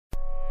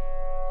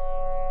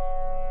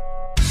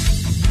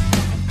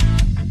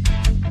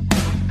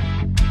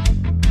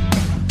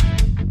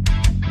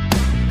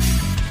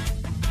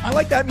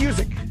that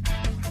music.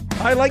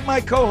 I like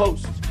my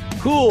co-host.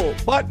 Cool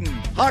Button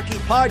Hockey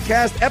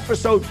Podcast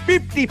episode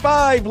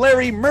 55.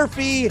 Larry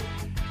Murphy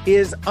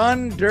is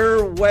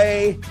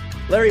underway.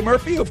 Larry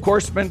Murphy, of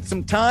course, spent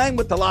some time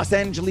with the Los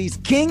Angeles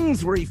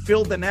Kings where he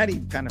filled the net. He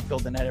kind of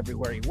filled the net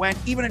everywhere he went,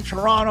 even in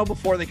Toronto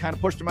before they kind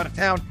of pushed him out of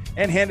town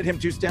and handed him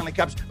 2 Stanley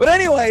Cups. But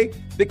anyway,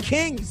 the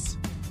Kings,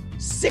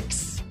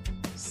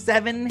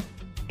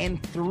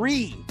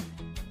 6-7-3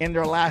 in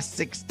their last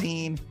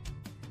 16.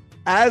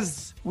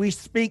 As we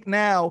speak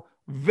now,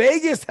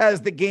 Vegas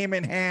has the game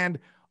in hand.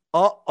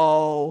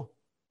 Uh-oh.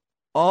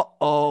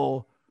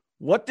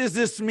 What does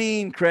this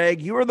mean, Craig?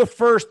 You were the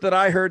first that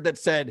I heard that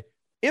said,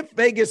 if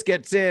Vegas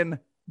gets in, ...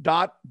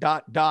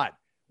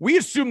 We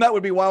assume that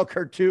would be wild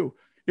card 2.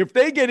 If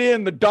they get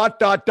in,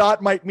 the ...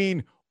 might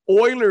mean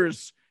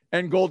Oilers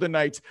and Golden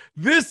Knights.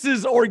 This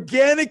is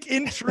organic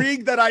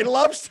intrigue that I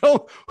love.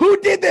 So who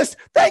did this?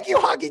 Thank you,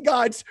 hockey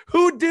gods.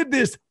 Who did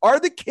this?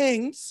 Are the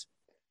Kings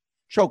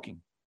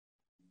choking?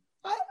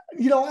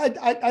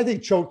 I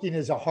think choking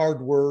is a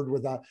hard word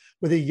with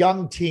a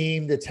young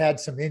team that's had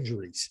some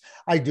injuries.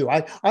 I do.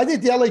 I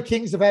think the LA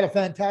Kings have had a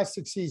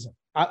fantastic season.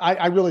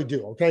 I really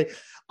do. Okay.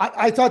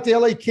 I thought the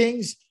LA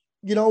Kings,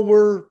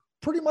 were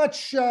pretty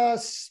much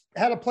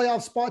had a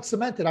playoff spot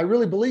cemented. I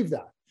really believe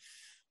that.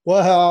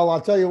 Well, I'll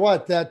tell you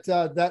what,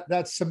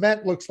 that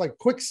cement looks like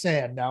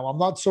quicksand now. I'm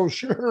not so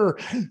sure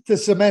to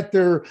cement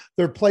their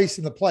place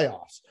in the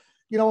playoffs.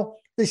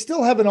 They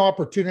still have an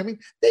opportunity. I mean,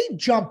 they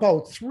jump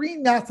out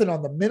 3-0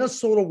 on the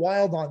Minnesota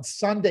Wild on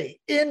Sunday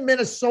in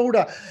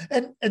Minnesota.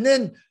 And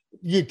then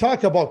you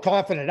talk about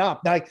coughing it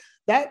up. Like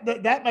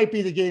that might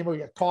be the game where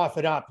you cough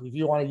it up if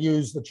you want to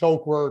use the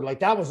choke word.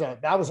 Like that was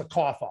a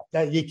cough up.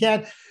 That you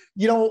can't,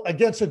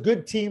 against a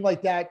good team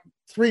like that,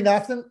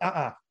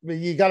 3-0.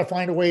 You got to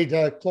find a way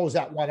to close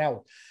that one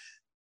out.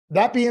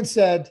 That being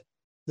said,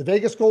 the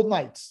Vegas Golden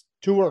Knights,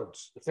 2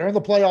 words. If they're in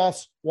the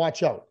playoffs,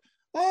 watch out.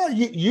 Oh,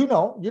 you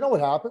know what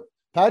happened.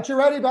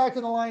 Pacioretty back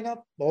in the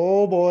lineup.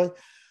 Oh boy.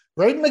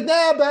 Braden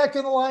McNabb back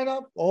in the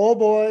lineup. Oh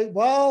boy.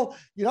 Well,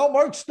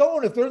 Mark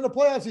Stone, if they're in the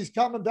playoffs, he's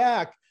coming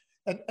back.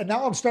 And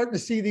now I'm starting to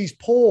see these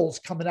polls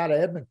coming out of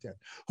Edmonton.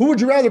 Who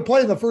would you rather play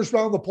in the first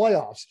round of the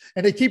playoffs?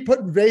 And they keep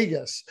putting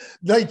Vegas.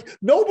 Like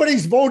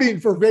nobody's voting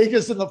for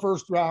Vegas in the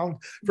first round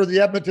for the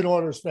Edmonton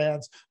Oilers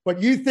fans.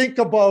 But you think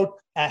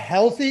about a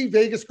healthy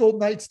Vegas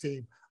Golden Knights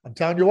team. I'm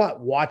telling you what,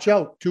 watch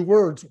out. 2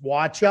 words,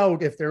 watch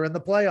out if they're in the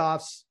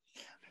playoffs.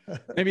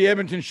 Maybe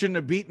Edmonton shouldn't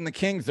have beaten the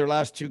Kings their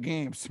last 2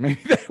 games.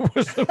 Maybe that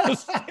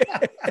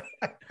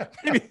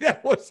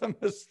was a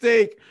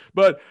mistake.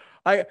 But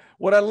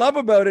what I love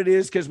about it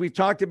is because we've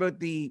talked about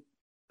the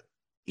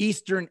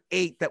Eastern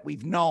 8 that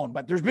we've known,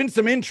 but there's been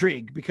some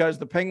intrigue because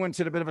the Penguins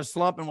hit a bit of a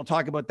slump, and we'll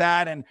talk about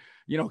that. And,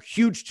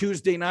 huge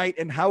Tuesday night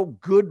and how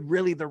good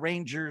really the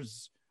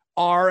Rangers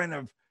are and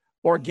have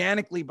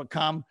organically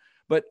become.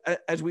 But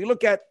as we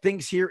look at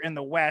things here in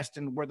the West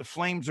and where the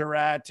Flames are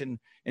at and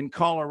in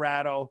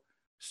Colorado,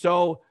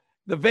 so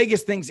the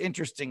Vegas thing's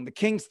interesting. The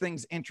Kings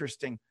thing's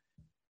interesting.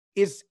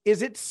 Is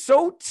it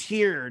so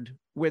tiered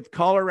with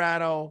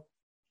Colorado,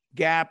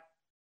 Gap,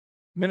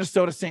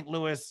 Minnesota, St.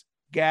 Louis,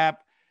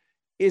 Gap?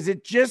 Is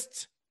it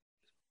just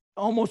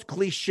almost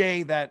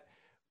cliche that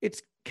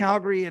it's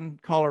Calgary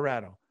and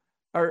Colorado?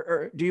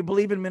 Or do you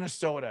believe in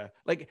Minnesota?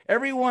 Like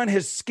everyone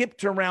has skipped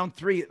to round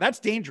 3.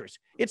 That's dangerous.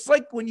 It's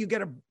like when you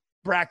get a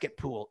bracket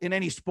pool in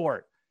any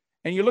sport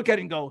and you look at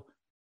it and go,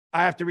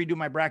 I have to redo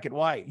my bracket.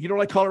 Why? You don't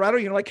like Colorado?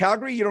 You don't like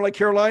Calgary? You don't like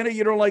Carolina?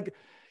 You don't like,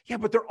 yeah,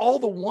 but they're all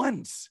the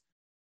ones.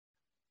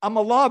 I'm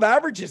a law of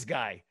averages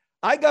guy.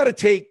 I got to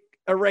take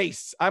a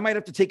race. I might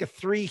have to take a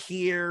 3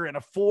 here and a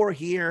 4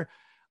 here.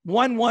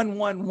 1, 1,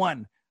 1,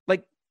 1.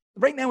 Like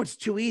right now it's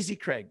too easy,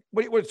 Craig.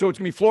 So it's going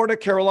to be Florida,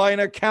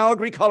 Carolina,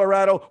 Calgary,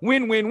 Colorado,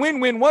 win, 1,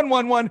 1,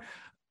 1.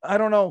 I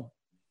don't know.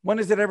 When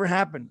does it ever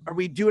happen? Are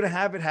we due to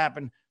have it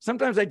happen?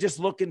 Sometimes I just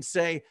look and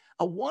say,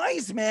 a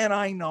wise man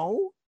I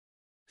know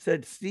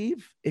said,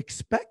 Steve,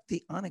 expect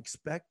the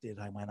unexpected.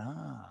 I went,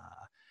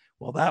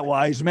 well, that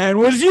wise man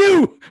was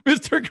you,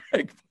 Mr.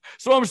 Craig.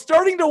 So I'm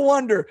starting to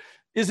wonder,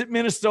 is it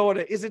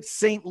Minnesota? Is it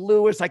St.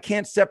 Louis? I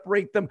can't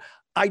separate them.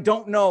 I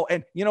don't know.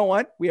 And you know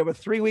what? We have a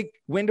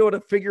 3-week window to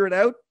figure it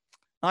out.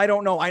 I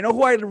don't know. I know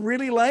who I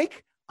really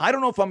like. I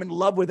don't know if I'm in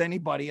love with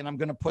anybody, and I'm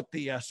going to put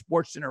the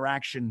Sports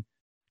Interaction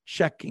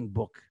checking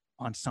book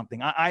on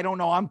something. I don't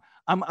know.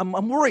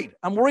 I'm worried.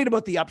 I'm worried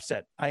about the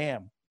upset. I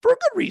am, for a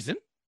good reason.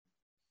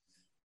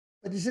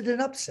 But is it an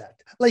upset?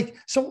 Like,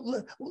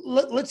 so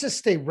let's just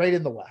stay right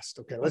in the West.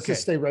 Okay. Let's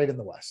just stay right in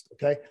the West.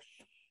 Okay.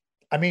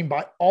 I mean,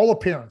 by all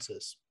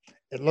appearances,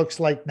 it looks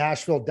like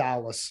Nashville,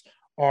 Dallas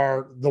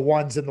are the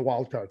ones in the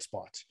wild card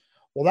spots.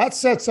 Well, that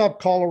sets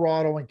up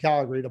Colorado and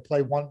Calgary to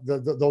play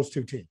those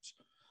 2 teams.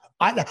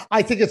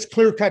 I think it's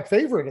clear-cut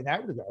favorite in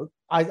that regard.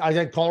 I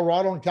think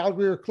Colorado and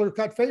Calgary are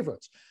clear-cut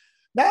favorites.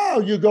 Now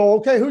you go,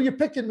 okay, who are you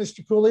picking,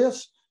 Mr.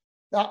 Coolius?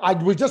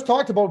 We just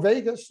talked about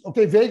Vegas.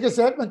 Okay, Vegas,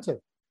 Edmonton.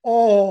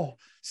 Oh,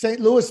 St.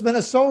 Louis,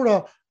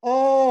 Minnesota.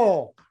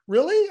 Oh,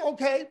 really?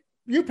 Okay,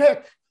 you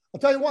pick. I'll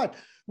tell you what,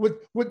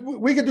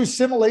 we could do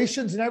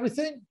simulations and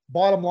everything.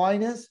 Bottom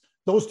line is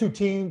those two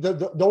teams,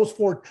 those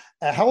four,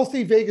 a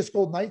healthy Vegas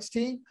Golden Knights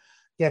team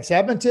against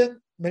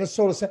Edmonton,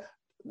 Minnesota,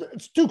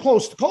 it's too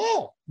close to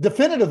call.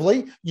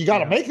 Definitively, you got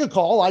to make a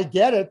call. I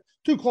get it.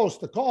 Too close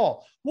to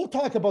call. We'll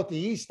talk about the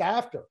East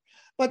after.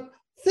 But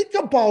think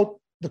about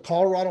the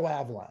Colorado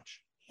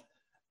Avalanche.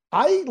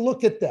 I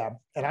look at them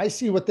and I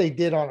see what they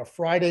did on a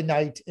Friday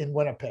night in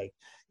Winnipeg.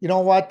 You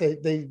know what?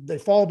 They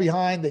fall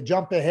behind, they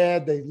jump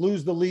ahead, they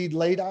lose the lead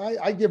late.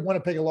 I give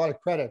Winnipeg a lot of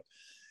credit.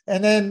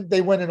 And then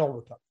they win in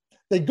overtime.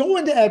 They go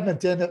into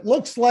Edmonton. It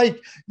looks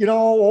like,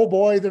 oh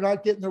boy, they're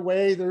not getting their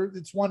way.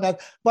 It's 1-0.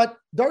 But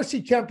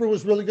Darcy Kemper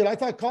was really good. I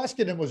thought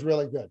Koskinen was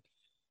really good.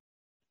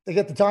 They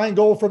get the tying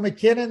goal from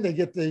McKinnon. They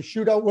get the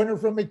shootout winner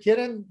from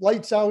McKinnon.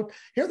 Lights out.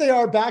 Here they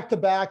are back to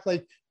back.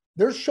 Like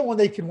they're showing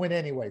they can win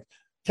anyway.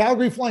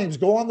 Calgary Flames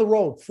go on the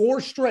road 4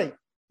 straight.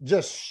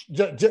 Just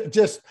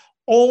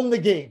own the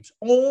games.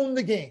 Own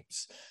the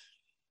games.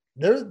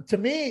 They're, to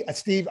me,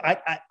 Steve,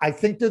 I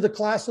think they're the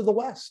class of the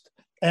West.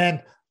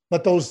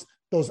 But those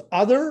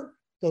other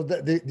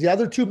the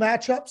other 2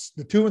 matchups,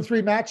 the 2 and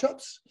 3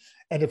 matchups,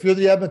 and if you're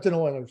the Edmonton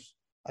Oilers,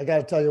 I got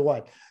to tell you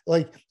what,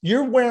 like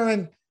you're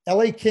wearing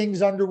LA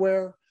Kings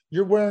underwear,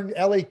 you're wearing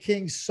LA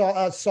Kings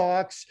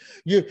socks,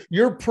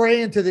 you're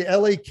praying to the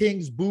LA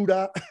Kings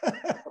Buddha,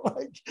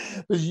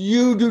 because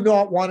you do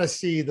not want to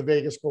see the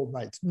Vegas Golden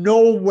Knights.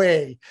 No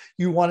way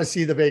you want to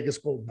see the Vegas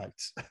Golden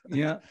Knights.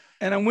 Yeah,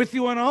 and I'm with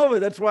you on all of it.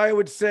 That's why I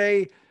would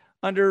say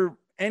under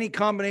any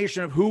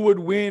combination of who would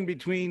win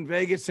between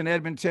Vegas and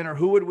Edmonton, or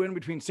who would win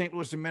between St.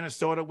 Louis and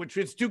Minnesota, which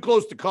is too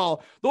close to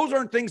call. Those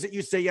aren't things that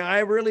you say, yeah, I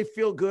really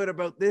feel good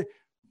about this.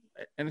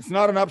 And it's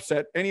not an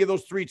upset. Any of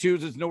those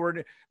 3-2s is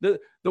nowhere. The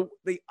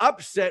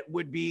upset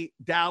would be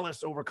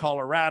Dallas over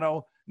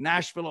Colorado,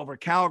 Nashville over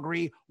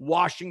Calgary,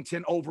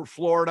 Washington over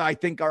Florida. I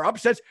think are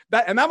upsets.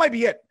 That might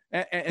be it.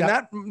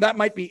 That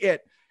might be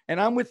it. And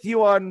I'm with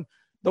you on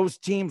those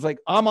teams. Like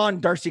I'm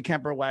on Darcy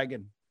Kemper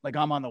wagon. Like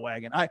I'm on the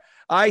wagon.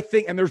 I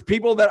think, and there's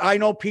people that I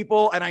know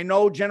and I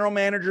know general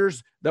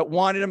managers that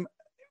wanted him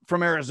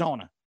from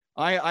Arizona.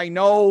 I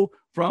know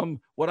from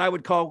what I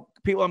would call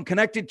people I'm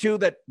connected to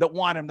that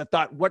want him, that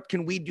thought, what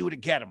can we do to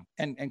get him?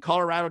 And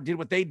Colorado did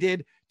what they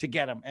did to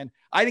get him. And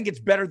I think it's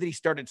better that he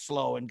started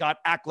slow and got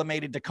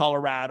acclimated to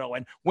Colorado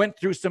and went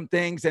through some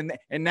things. And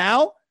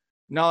now,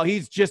 no,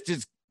 he's just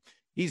as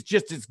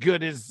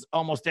good as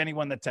almost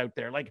anyone that's out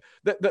there. Like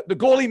the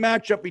goalie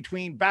matchup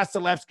between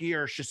Vasilevsky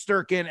or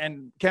Shesterkin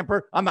and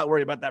Kemper, I'm not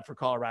worried about that for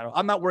Colorado.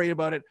 I'm not worried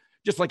about it.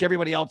 Just like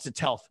everybody else, it's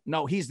health.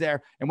 No, he's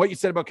there. And what you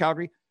said about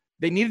Calgary,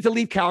 they needed to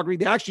leave Calgary.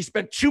 They actually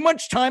spent too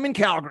much time in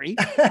Calgary.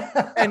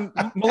 And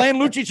Milan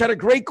Lucic had a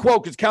great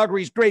quote because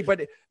Calgary's great,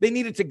 but they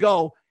needed to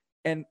go.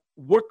 And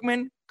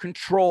Workman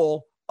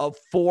control of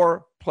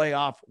 4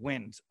 playoff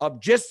wins, of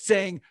just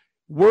saying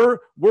we're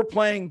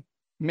playing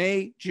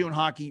May, June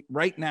hockey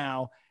right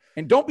now.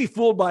 And don't be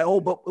fooled by,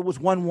 but it was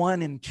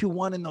 1-1 and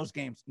 2-1 in those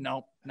games.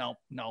 Nope.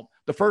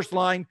 The first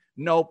line,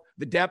 nope.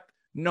 The depth,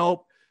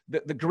 nope.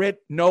 The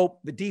grit, nope.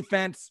 The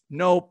defense,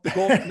 nope. The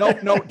goal,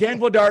 nope. Dan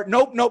Vladar,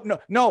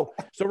 nope.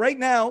 So right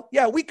now,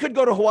 yeah, we could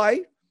go to Hawaii,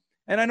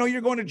 and I know you're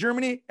going to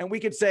Germany, and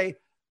we could say,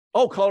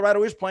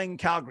 Colorado is playing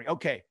Calgary.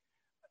 Okay,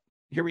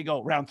 here we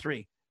go, round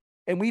 3.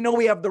 And we know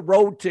we have the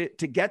road to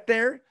get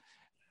there.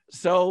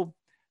 So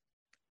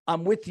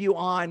I'm with you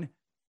on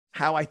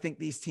how I think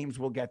these teams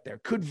will get there.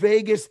 Could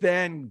Vegas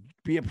then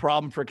be a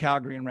problem for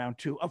Calgary in round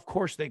 2? Of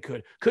course they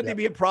could. Could they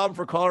be a problem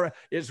for Colorado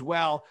as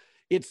well?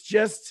 It's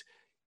just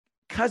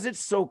because it's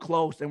so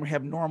close and we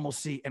have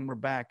normalcy and we're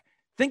back.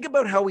 Think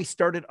about how we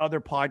started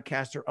other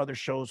podcasts or other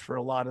shows for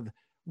a lot of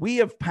we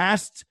have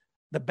passed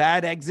the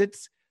bad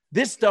exits.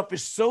 This stuff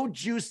is so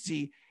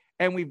juicy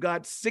and we've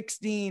got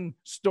 16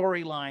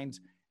 storylines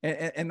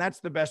and that's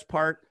the best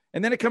part.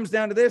 And then it comes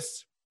down to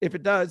this. If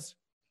it does,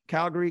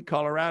 Calgary,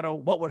 Colorado,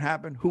 what would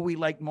happen? Who we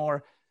like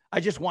more?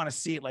 I just want to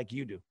see it like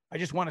you do. I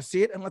just want to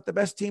see it and let the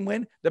best team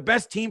win. The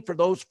best team for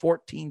those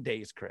 14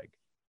 days, Craig.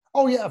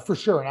 Oh, yeah, for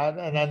sure.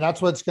 And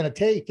that's what it's going to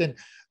take. And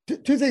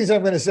two things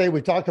I'm going to say.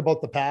 We talk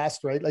about the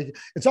past, right? Like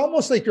it's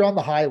almost like you're on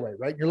the highway,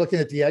 right? You're looking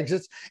at the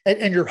exits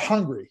and you're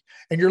hungry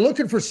and you're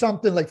looking for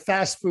something like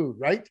fast food,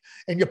 right?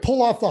 And you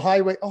pull off the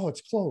highway. Oh,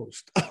 it's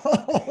closed.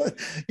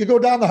 You go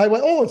down the highway.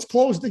 Oh, it's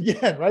closed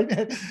again, right?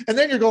 And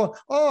then you're going,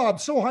 oh, I'm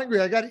so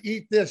hungry. I got to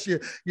eat this.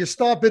 You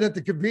stop in at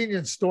the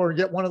convenience store and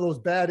get one of those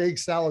bad egg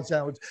salad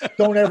sandwiches.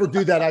 Don't ever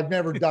do that. I've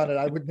never done it.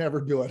 I would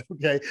never do it.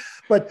 Okay.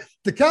 But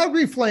the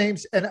Calgary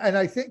Flames, and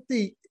I think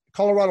the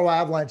Colorado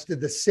Avalanche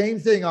did the same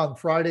thing on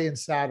Friday and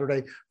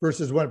Saturday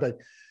versus Winnipeg.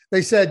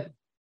 They said,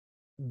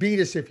 beat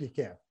us if you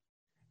can.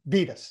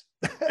 Beat us.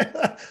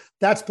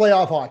 That's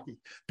playoff hockey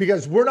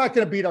because we're not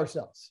going to beat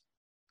ourselves.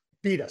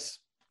 Beat us.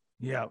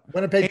 Yeah.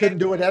 Winnipeg couldn't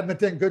do it.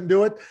 Edmonton couldn't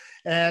do it.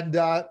 And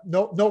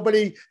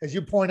nobody, as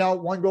you point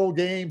out, 1-goal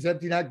games,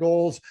 empty net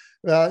goals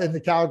in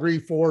the Calgary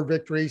 4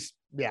 victories.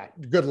 Yeah.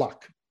 Good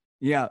luck.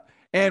 Yeah.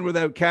 And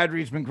without Kadri,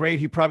 he's been great.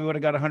 He probably would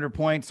have got 100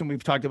 points. And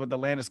we've talked about the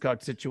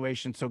Landeskog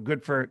situation. So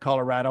good for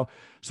Colorado.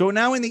 So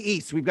now in the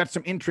East, we've got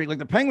some intrigue. Like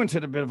the Penguins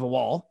hit a bit of a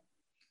wall,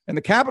 and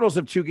the Capitals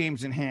have 2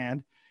 games in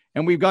hand.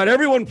 And we've got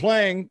everyone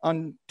playing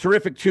on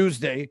terrific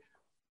Tuesday,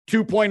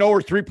 2.0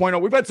 or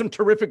 3.0. We've had some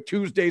terrific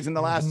Tuesdays in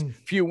the last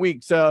few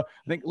weeks, I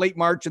think late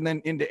March and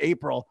then into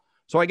April.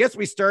 So I guess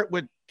we start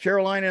with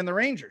Carolina and the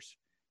Rangers.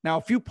 Now,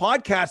 a few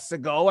podcasts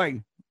ago,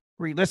 I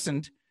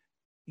re-listened.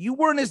 You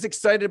weren't as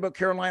excited about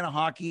Carolina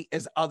hockey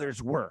as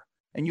others were.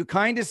 And you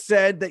kind of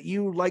said that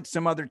you like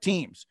some other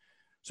teams.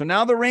 So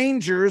now the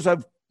Rangers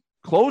have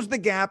closed the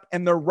gap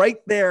and they're right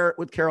there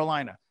with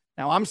Carolina.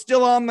 Now I'm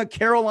still on the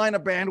Carolina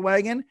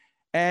bandwagon,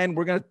 and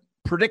we're going to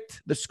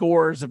predict the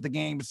scores of the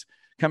games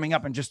coming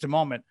up in just a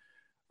moment.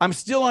 I'm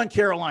still on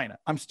Carolina.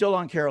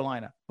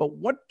 But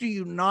what do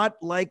you not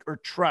like or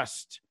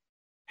trust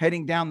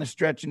heading down the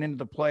stretch and into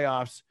the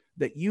playoffs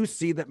that you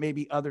see that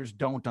maybe others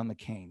don't on the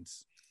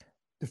Canes?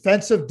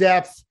 Defensive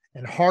depth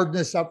and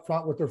hardness up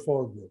front with their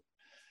forward group.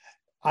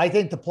 I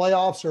think the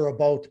playoffs are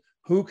about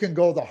who can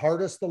go the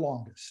hardest, the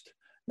longest.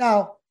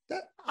 Now,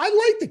 I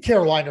like the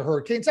Carolina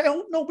Hurricanes. I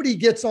hope nobody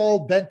gets all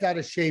bent out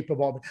of shape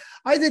about it.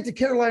 I think the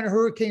Carolina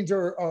Hurricanes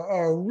are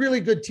a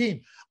really good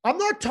team. I'm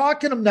not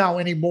talking to them now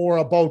anymore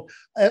about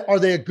are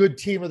they a good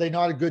team or are they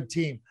not a good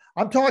team.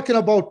 I'm talking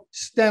about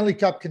Stanley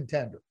Cup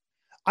contender.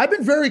 I've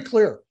been very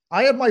clear.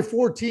 I have my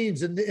 4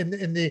 teams in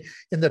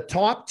the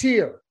top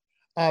tier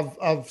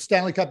of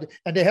Stanley Cup,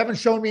 and they haven't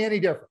shown me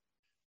any different.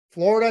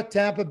 Florida,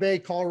 Tampa Bay,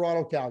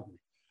 Colorado, Calgary.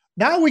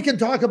 Now we can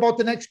talk about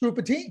the next group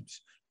of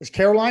teams. Is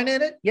Carolina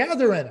in it? Yeah,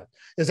 they're in it.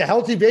 Is a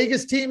healthy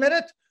Vegas team in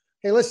it?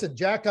 Hey, listen,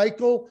 Jack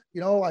Eichel,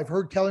 I've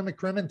heard Kelly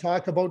McCrimmon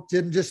talk about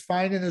him just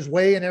finding his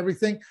way and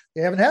everything.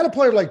 They haven't had a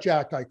player like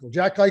Jack Eichel.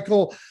 Jack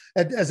Eichel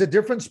as a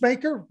difference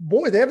maker,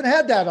 boy, they haven't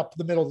had that up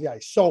the middle of the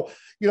ice. So,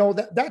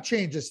 that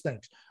changes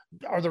things.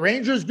 Are the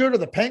Rangers good? Are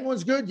the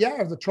Penguins good? Yeah.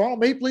 Are the Toronto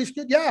Maple Leafs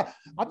good? Yeah.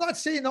 I'm not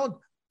saying no.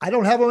 I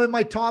don't have them in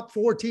my top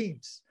 4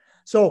 teams.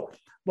 So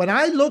when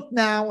I look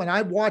now and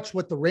I watch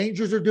what the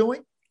Rangers are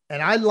doing,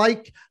 and I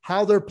like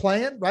how they're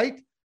playing, right?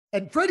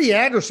 And Freddie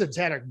Anderson's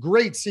had a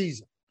great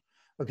season,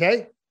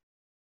 okay?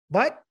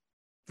 But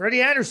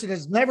Freddie Anderson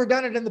has never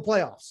done it in the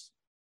playoffs.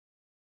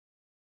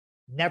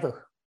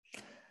 Never.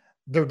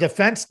 Their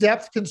defense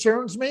depth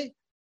concerns me.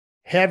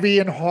 Heavy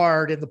and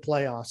hard in the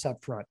playoffs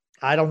up front.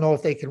 I don't know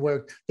if they can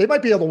win. They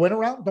might be able to win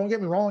around. Don't get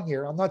me wrong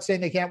here. I'm not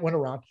saying they can't win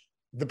around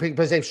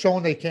because they've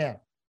shown they can.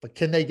 But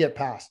can they get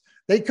past?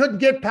 They couldn't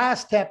get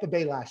past Tampa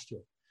Bay last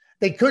year.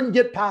 They couldn't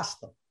get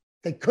past them.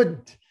 They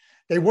couldn't.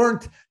 They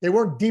weren't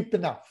deep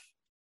enough.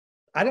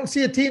 I don't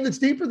see a team that's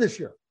deeper this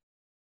year.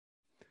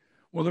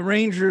 Well, the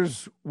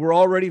Rangers were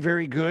already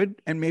very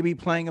good and maybe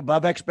playing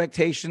above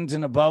expectations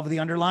and above the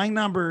underlying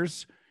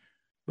numbers.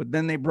 But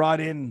then they brought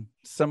in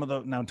some of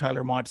the, now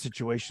Tyler Mott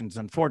situation's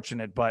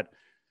unfortunate, but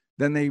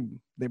then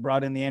they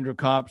brought in the Andrew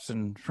Kopps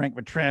and Frank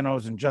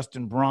Vatranos and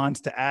Justin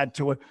Bronze to add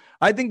to it.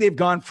 I think they've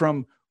gone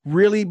from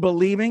really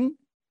believing,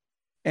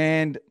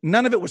 and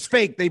none of it was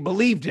fake. They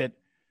believed it.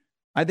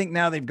 I think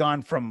now they've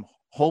gone from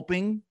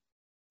hoping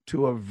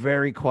to a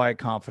very quiet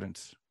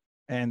confidence.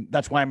 And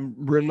that's why I'm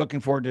really looking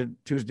forward to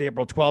Tuesday,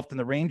 April 12th in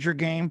the Ranger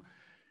game.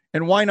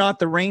 And why not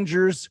the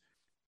Rangers?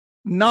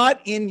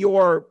 Not in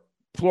your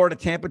Florida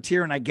Tampa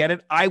tier, and I get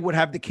it. I would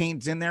have the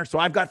Canes in there. So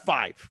I've got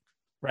 5,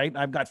 right?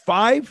 I've got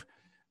 5.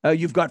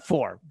 You've got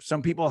 4.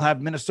 Some people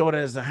have Minnesota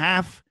as a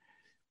half.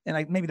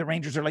 And maybe the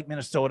Rangers are like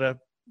Minnesota,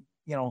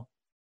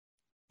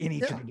 in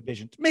each of the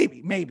divisions.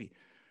 Maybe.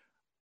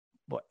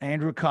 But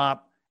Andrew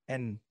Kopp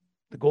and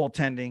the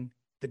goaltending,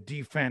 the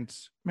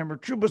defense. Remember,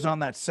 Trouba's on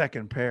that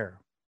second pair.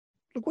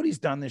 Look what he's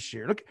done this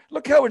year.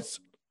 Look how it's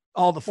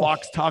all the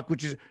Fox talk,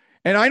 which is,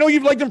 and I know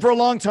you've liked him for a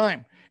long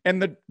time.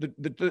 And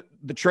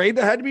the trade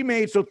that had to be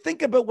made. So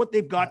think about what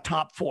they've got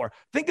top 4.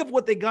 Think of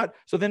what they got.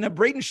 So then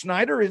Braden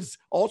Schneider is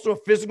also a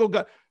physical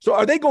guy. So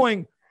are they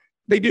going?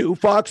 They do.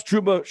 Fox,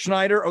 Trouba,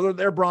 Schneider, or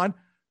they're Braun.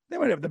 They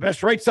might have the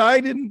best right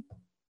side in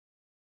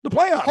the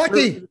playoffs.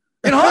 Hockey.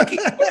 In hockey.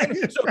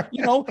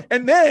 So,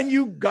 and then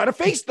you got to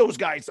face those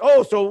guys.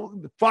 Oh, so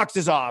Fox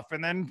is off,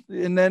 and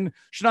then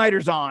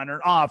Schneider's on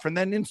or off, and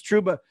then it's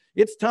Trouba.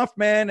 It's tough,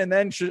 man. And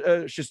then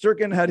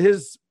Shesterkin had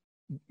his,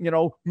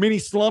 mini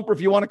slump, or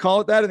if you want to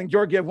call it that. I think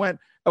Georgiev went,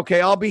 okay,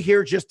 I'll be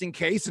here just in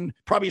case, and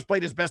probably has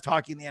played his best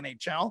hockey in the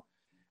NHL.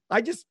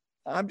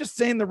 I'm just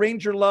saying the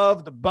Ranger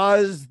love, the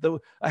buzz, the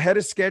ahead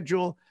of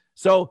schedule.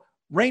 So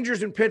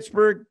Rangers in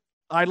Pittsburgh,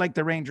 I like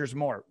the Rangers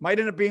more. Might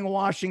end up being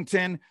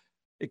Washington.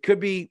 It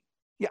could be.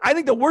 Yeah, I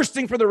think the worst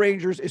thing for the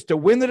Rangers is to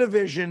win the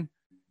division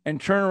and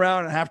turn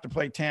around and have to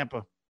play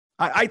Tampa.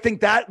 I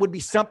think that would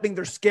be something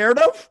they're scared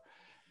of.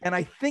 And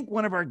I think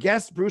one of our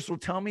guests, Bruce, will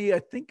tell me, I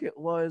think it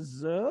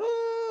was,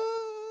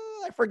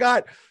 I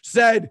forgot,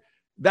 said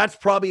that's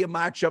probably a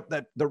matchup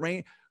that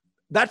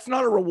that's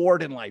not a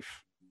reward in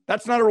life.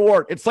 That's not a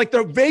reward. It's like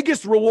the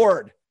Vegas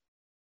reward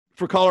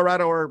for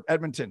Colorado or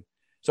Edmonton.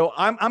 So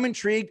I'm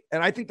intrigued.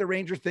 And I think the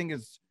Ranger thing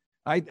is,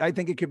 I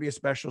think it could be a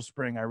special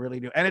spring. I really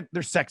do. And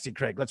they're sexy,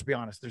 Craig. Let's be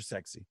honest. They're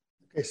sexy.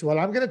 Okay. So what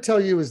I'm going to tell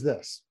you is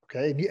this.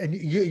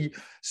 Okay.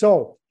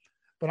 So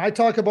when I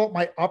talk about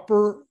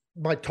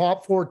my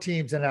top 4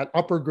 teams in that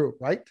upper group,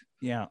 right?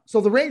 Yeah.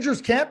 So the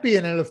Rangers can't be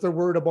in it if they're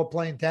worried about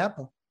playing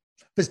Tampa,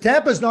 because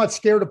Tampa's not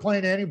scared of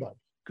playing anybody.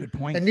 Good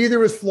point. And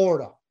neither is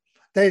Florida.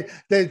 They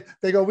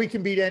go, we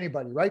can beat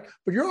anybody, right?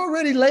 But you're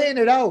already laying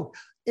it out.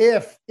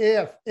 If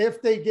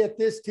they get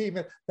this team,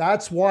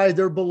 that's why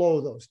they're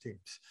below those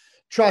teams.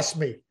 Trust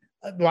me.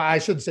 Well, I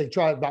shouldn't say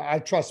try, but I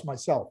trust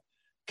myself.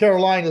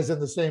 Carolina's in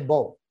the same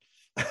boat.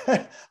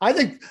 I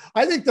think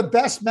the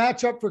best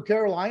matchup for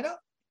Carolina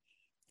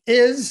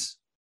is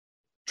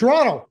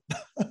Toronto.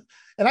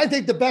 And I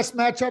think the best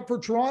matchup for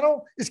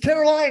Toronto is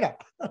Carolina.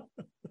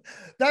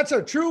 That's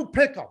a true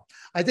pick-up.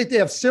 I think they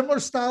have similar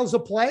styles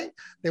of play.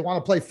 They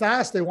want to play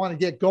fast. They want to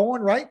get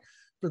going, right?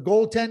 Their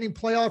goaltending,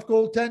 playoff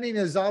goaltending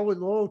is always,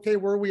 okay,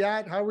 where are we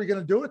at? How are we going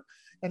to do it?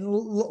 And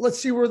let's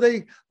see where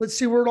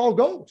it all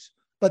goes.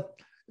 But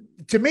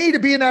to me, to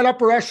be in that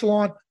upper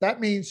echelon,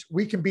 that means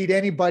we can beat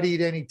anybody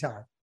at any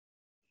time.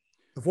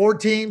 The 4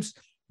 teams,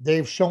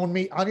 they've shown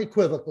me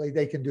unequivocally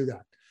they can do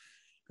that.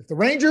 If the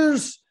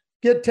Rangers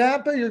get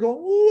Tampa, you're going,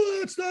 oh,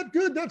 that's not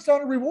good. That's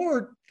not a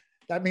reward.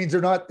 That means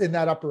they're not in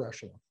that upper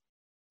echelon.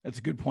 That's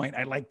a good point.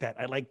 I like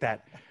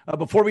that.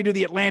 Before we do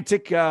the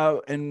Atlantic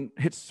and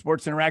hit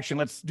Sports Interaction,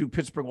 let's do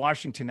Pittsburgh,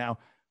 Washington now.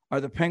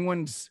 Are the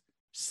Penguins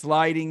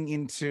sliding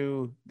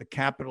into the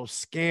capital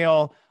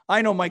scale?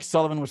 I know Mike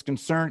Sullivan was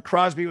concerned.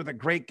 Crosby with a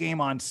great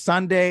game on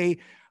Sunday.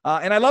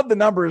 And I love the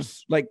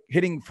numbers, like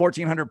hitting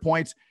 1,400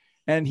 points.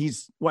 And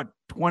he's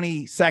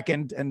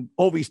 22nd, and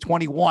Ovi's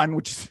 21,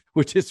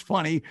 which is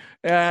funny.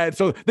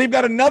 So they've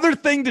got another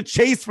thing to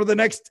chase for the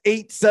next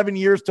 7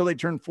 years till they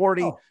turn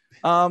 40.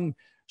 Oh.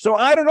 So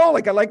I don't know.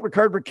 Like, I like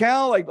Rickard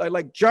Rakell. I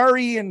like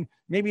Jarry, and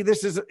maybe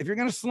this is, if you're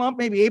going to slump,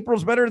 maybe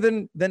April's better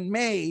than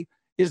May.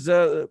 Is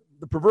the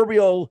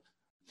proverbial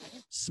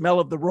smell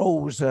of the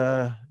rose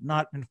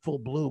not in full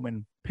bloom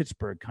in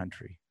Pittsburgh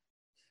country?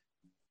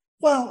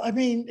 Well, I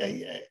mean,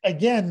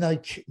 again,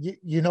 like,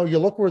 you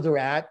look where they're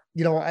at.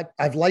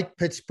 I've liked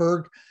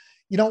Pittsburgh.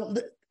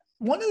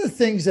 One of the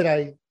things that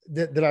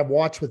I've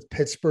watched with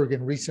Pittsburgh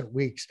in recent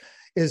weeks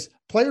is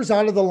players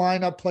out of the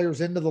lineup,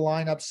 players into the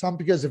lineup, some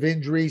because of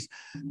injuries.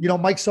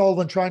 Mike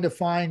Sullivan trying to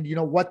find,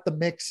 what the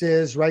mix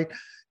is, right?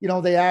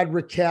 They add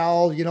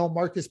Raquel,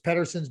 Marcus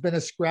Pettersson's been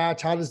a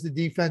scratch. How does the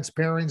defense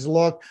pairings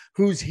look?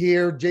 Who's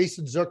here?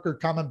 Jason Zucker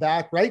coming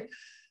back, right?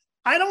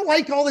 I don't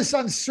like all this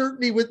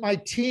uncertainty with my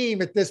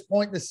team at this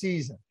point in the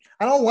season.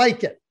 I don't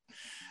like it.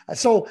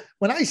 So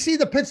when I see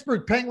the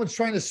Pittsburgh Penguins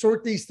trying to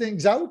sort these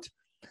things out,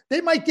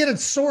 they might get it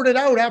sorted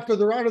out after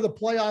they're out of the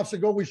playoffs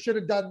and go, we should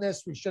have done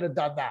this, we should have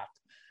done that.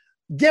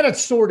 Get it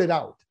sorted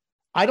out.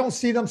 I don't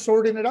see them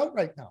sorting it out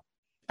right now.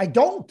 I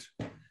don't.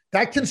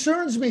 That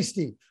concerns me,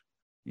 Steve.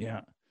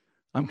 Yeah,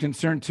 I'm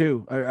concerned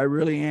too. I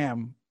really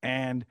am.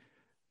 And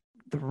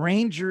the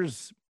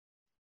Rangers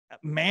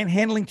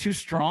manhandling too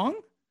strong.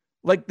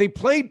 Like, they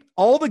played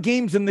all the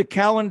games in the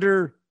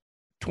calendar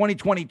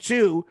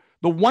 2022.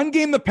 The one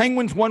game the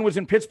Penguins won was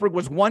in Pittsburgh,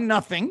 was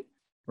 1-0,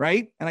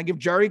 right? And I give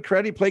Jarry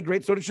credit. He played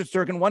great. So did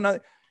Shesterkin. 1-0.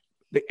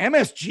 The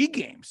MSG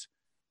games,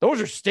 those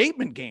are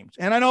statement games.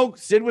 And I know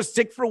Sid was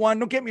sick for one.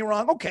 Don't get me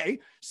wrong. Okay.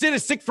 Sid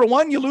is sick for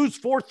one. You lose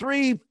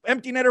 4-3,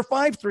 empty netter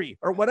 5-3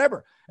 or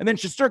whatever. And then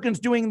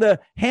Shesterkin's doing the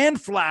hand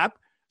flap.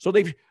 So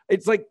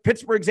it's like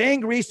Pittsburgh's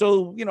angry.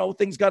 So,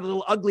 things got a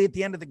little ugly at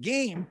the end of the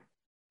game.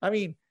 I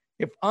mean,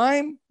 if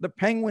I'm the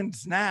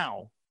Penguins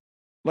now,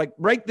 like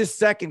right this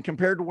second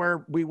compared to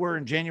where we were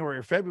in January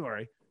or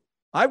February,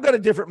 I've got a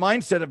different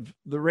mindset of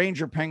the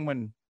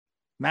Ranger-Penguin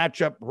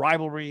matchup,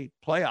 rivalry,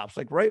 playoffs.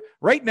 Like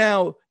right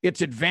now,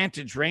 it's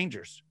advantage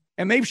Rangers.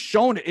 And they've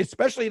shown it,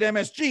 especially at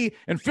MSG.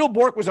 And Phil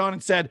Bourque was on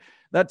and said,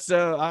 that's,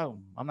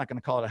 I'm not going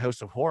to call it a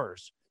house of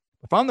horrors.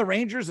 If I'm the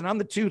Rangers and I'm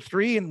the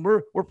 2-3 and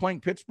we're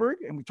playing Pittsburgh,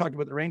 and we talked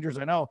about the Rangers,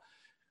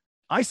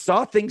 I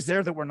saw things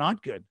there that were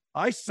not good.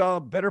 I saw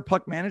better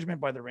puck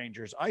management by the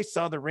Rangers. I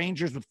saw the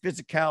Rangers with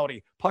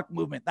physicality, puck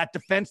movement, that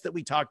defense that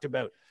we talked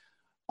about.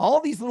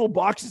 All these little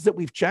boxes that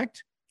we've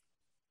checked,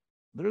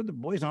 they're the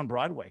boys on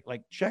Broadway.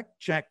 Like, check,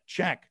 check,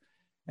 check.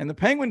 And the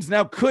Penguins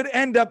now could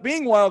end up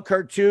being wild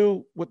card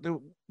 2 with the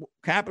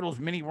Capitals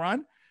mini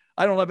run.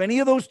 I don't love any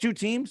of those two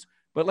teams,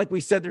 but like we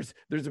said,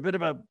 there's a bit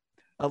of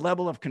a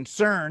level of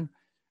concern.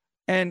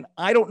 And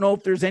I don't know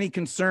if there's any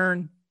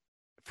concern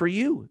for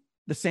you,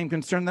 the same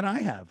concern that I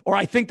have, or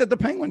I think that the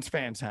Penguins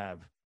fans have.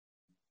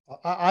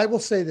 I will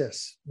say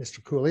this,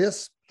 Mr.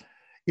 Coolius.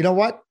 You know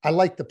what? I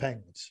like the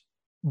Penguins,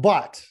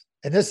 but,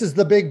 and this is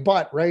the big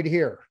but right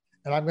here,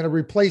 and I'm going to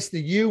replace the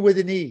U with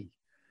an E.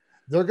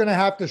 They're going to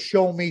have to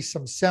show me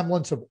some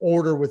semblance of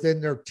order within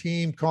their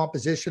team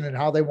composition and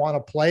how they want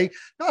to play.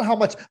 Not how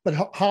much, but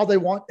how they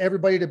want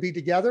everybody to be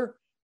together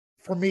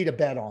for me to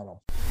bet on them.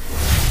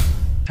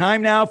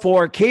 Time now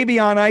for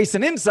KB on Ice,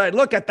 an inside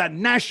look at the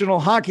National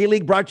Hockey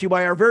League, brought to you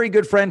by our very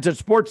good friends at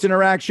Sports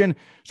Interaction.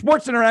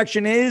 Sports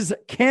Interaction is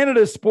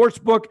Canada's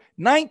sportsbook.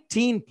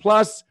 19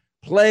 plus.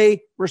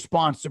 Play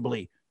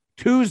responsibly.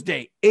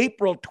 Tuesday,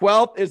 April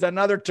 12th is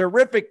another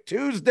terrific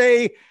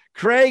Tuesday.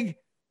 Craig,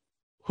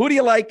 who do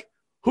you like?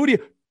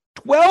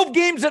 12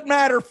 games that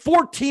matter,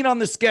 14 on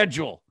the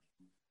schedule.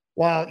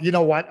 Well, you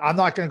know what? I'm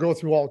not going to go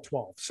through all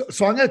 12.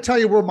 So I'm going to tell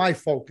you where my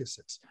focus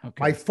is. Okay.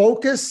 My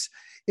focus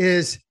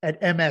is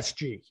at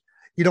MSG.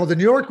 You know, the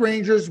New York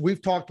Rangers,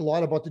 we've talked a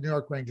lot about the New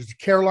York Rangers, the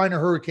Carolina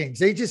Hurricanes.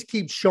 They just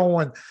keep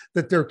showing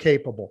that they're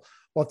capable.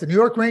 Well, if the New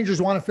York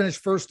Rangers want to finish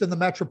first in the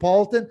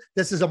Metropolitan,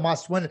 this is a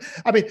must win.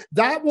 I mean,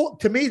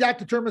 to me, that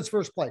determines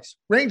first place.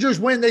 Rangers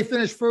win, they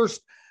finish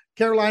first.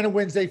 Carolina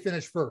wins, they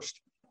finish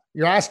first.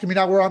 You're asking me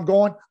now where I'm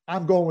going?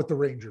 I'm going with the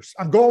Rangers.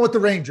 I'm going with the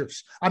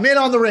Rangers. I'm in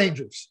on the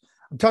Rangers.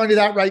 I'm telling you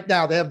that right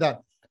now. They have done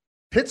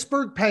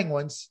Pittsburgh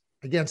Penguins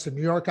against the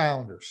New York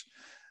Islanders.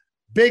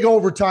 Big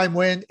overtime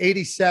win,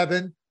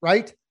 87,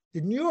 right?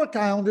 The New York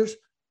Islanders,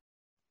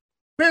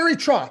 Barry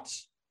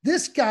Trotz.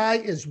 This guy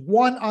is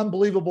one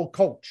unbelievable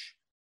coach.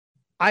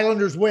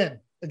 Islanders win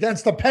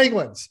against the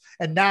Penguins.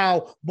 And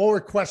now more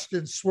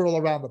questions swirl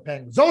around the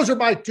Penguins. Those are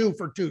my two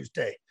for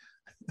Tuesday.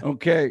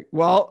 Okay.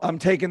 Well, I'm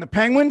taking the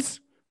Penguins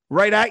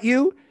right at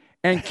you.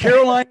 And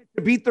Carolina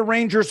to beat the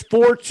Rangers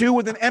 4-2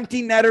 with an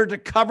empty netter to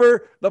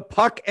cover the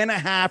puck and a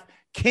half.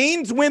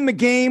 Canes win the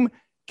game.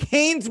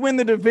 Canes win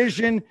the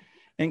division.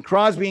 And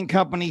Crosby and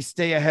company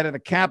stay ahead of the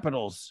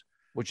Capitals,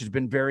 which has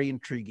been very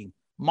intriguing.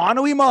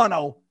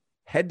 Mano-a-mano,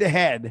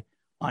 head-to-head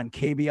on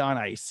KB on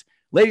Ice.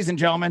 Ladies and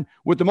gentlemen,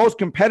 with the most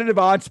competitive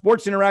odds,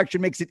 Sports Interaction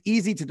makes it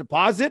easy to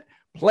deposit,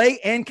 play,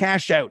 and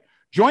cash out.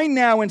 Join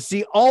now and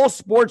see all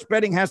sports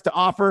betting has to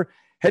offer.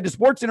 Head to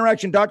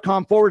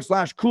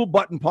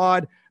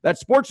sportsinteraction.com/cool-button-pod.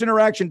 That's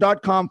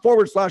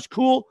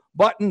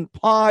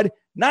sportsinteraction.com/cool-button-pod.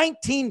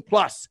 19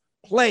 plus.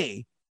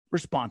 Play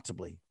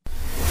responsibly.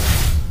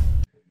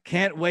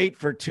 Can't wait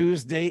for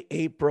Tuesday,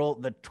 April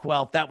the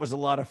 12th. That was a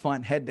lot of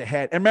fun head to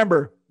head. And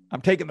remember,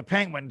 I'm taking the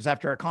Penguins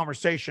after our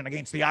conversation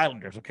against the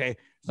Islanders, okay?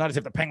 It's not as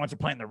if the Penguins are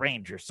playing the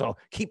Rangers. So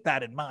keep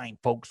that in mind,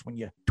 folks, when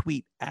you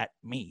tweet at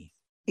me.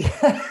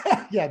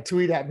 Yeah,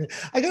 tweet at me.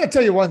 I got to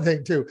tell you one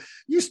thing, too.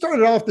 You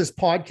started off this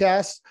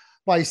podcast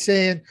by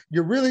saying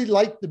you really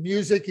like the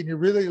music and you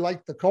really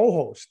like the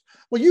co-host.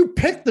 Well, you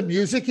picked the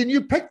music and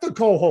you picked the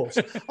co-host.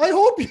 I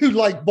hope you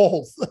like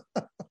both.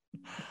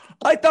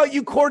 I thought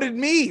you courted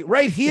me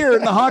right here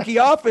in the hockey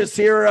office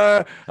here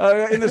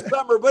in the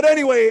summer. But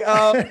anyway,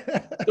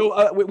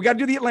 we got to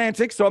do the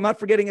Atlantic, so I'm not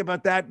forgetting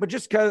about that. But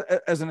just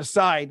as an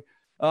aside,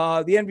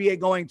 the NBA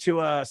going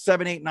to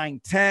 7, 8,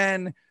 9,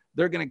 10.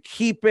 They're going to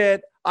keep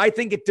it. I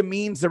think it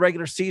demeans the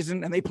regular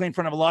season, and they play in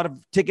front of a lot of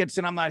tickets,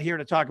 and I'm not here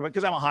to talk about it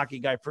because I'm a hockey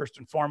guy first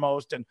and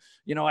foremost, and,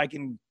 you know, I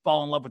can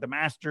fall in love with the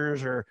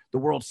Masters or the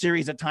World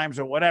Series at times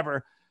or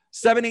whatever.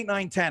 7, 8,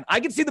 9, 10. I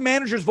can see the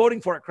managers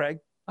voting for it, Craig.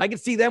 I can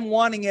see them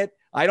wanting it.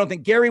 I don't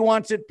think Gary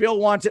wants it. Bill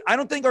wants it. I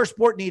don't think our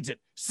sport needs it.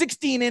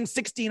 16 in,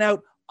 16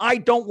 out. I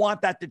don't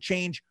want that to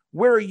change.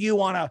 Where are you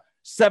on a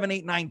 7,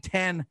 8, 9,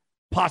 10,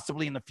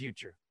 possibly in the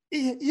future?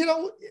 You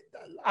know,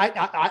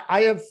 I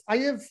have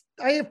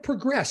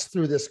progressed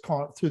through this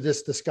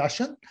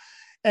discussion,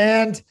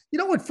 and you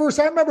know, at first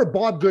I remember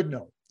Bob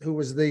Goodnow, who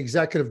was the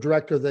executive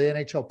director of the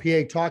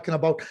NHLPA, talking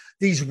about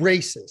these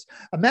races.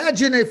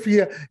 Imagine if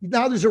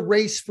now there's a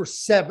race for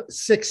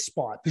 6th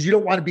spot because you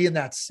don't want to be in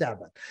that 7.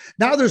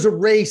 Now there's a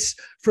race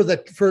for the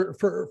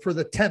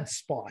 10th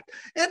spot,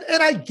 and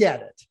I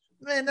get it,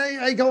 and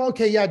I go,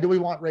 okay, yeah, do we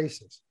want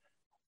races?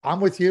 I'm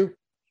with you.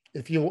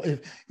 If you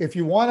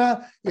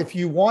want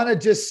to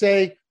just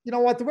say, you know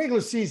what, the regular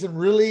season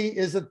really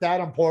isn't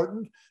that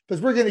important because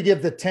we're going to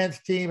give the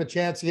 10th team a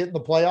chance to get in the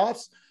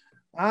playoffs,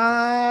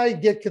 I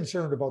get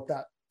concerned about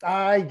that.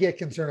 I get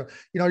concerned.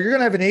 You know, you're going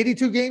to have an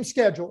 82-game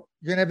schedule.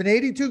 You're going to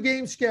have an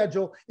 82-game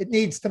schedule. It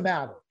needs to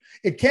matter.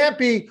 It can't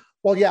be,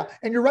 well, yeah.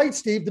 And you're right,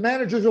 Steve. The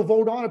managers will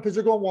vote on it because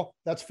they're going, well,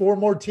 that's 4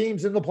 more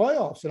teams in the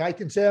playoffs. And I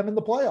can say I'm in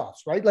the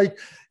playoffs, right? Like,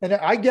 and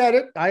I get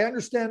it. I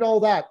understand all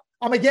that.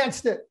 I'm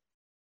against it.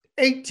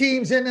 8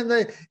 teams in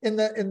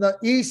the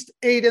East,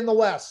 8 in the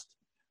West.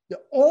 The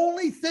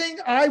only thing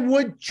I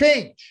would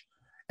change,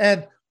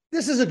 and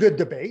this is a good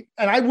debate,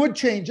 and I would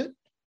change it,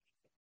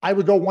 I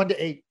would go 1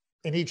 to 8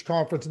 in each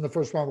conference in the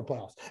first round of the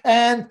playoffs.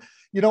 And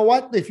you know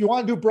what? If you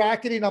want to do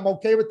bracketing, I'm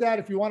okay with that.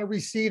 If you want to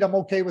reseed, I'm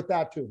okay with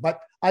that too. But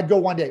I'd go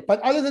 1 to 8.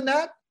 But other than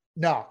that,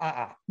 no,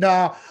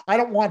 no, I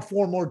don't want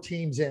 4 more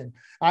teams in.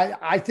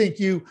 I think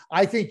you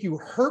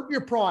hurt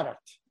your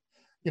product.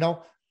 You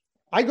know,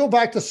 I go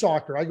back to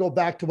soccer. I go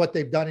back to what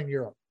they've done in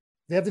Europe.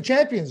 They have the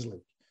Champions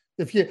League.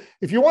 If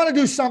you want to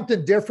do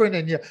something different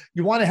and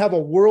you want to have a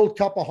World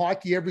Cup of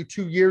hockey every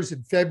 2 years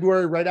in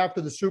February, right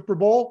after the Super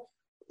Bowl,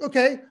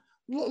 okay,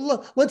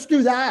 let's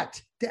do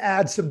that to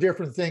add some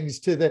different things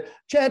to the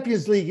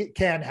Champions League. It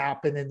can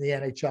happen in the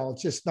NHL.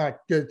 It's just not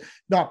good,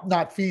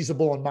 not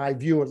feasible in my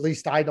view. At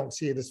least I don't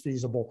see it as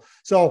feasible.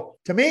 So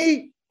to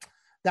me,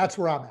 that's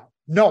where I'm at.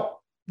 No.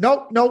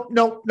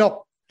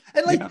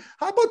 And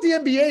how about the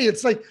NBA?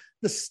 It's like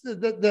the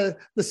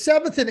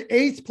 7th and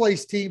 8th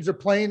place teams are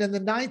playing and the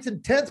 9th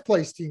and 10th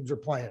place teams are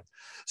playing.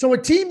 So a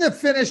team that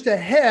finished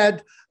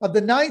ahead of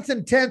the 9th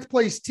and 10th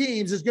place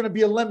teams is going to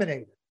be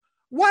eliminated.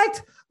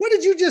 What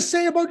did you just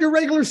say about your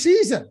regular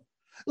season?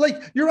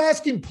 Like, you're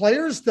asking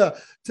players to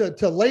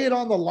lay it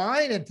on the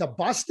line and to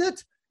bust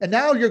it? And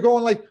now you're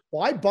going like,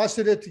 well, I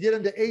busted it to get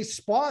into ace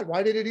spot.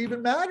 Why did it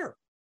even matter?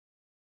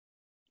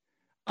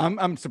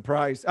 I'm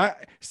surprised.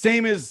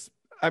 Same as,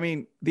 I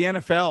mean, the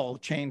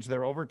NFL changed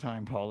their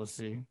overtime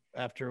policy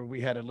after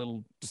we had a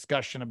little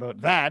discussion about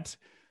that.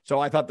 So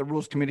I thought the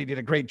rules committee did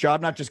a great job,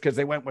 not just because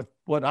they went with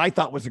what I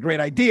thought was a great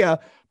idea,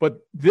 but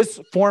this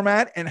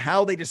format and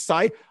how they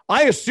decide.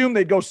 I assume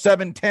they'd go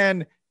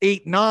 7-10,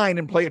 8-9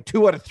 and play a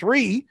 2 out of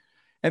 3.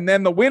 And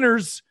then the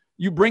winners,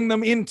 you bring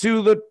them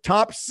into the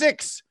top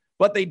 6,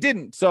 but they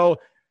didn't. So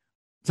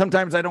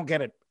sometimes I don't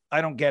get it.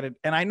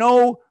 And I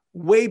know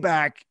way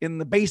back in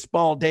the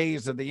baseball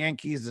days of the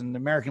Yankees and the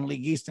American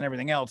League East and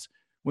everything else,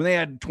 when they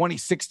had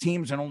 26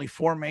 teams and only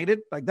 4 made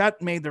it, like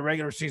that made the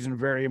regular season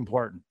very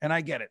important. And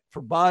I get it.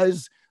 For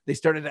buzz, they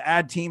started to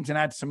add teams and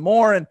add some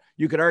more. And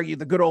you could argue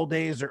the good old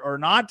days or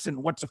not,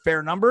 and what's a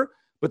fair number.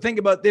 But think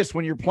about this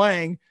when you're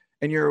playing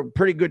and you're a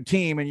pretty good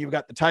team and you've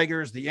got the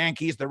Tigers, the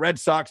Yankees, the Red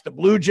Sox, the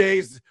Blue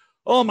Jays.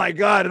 Oh my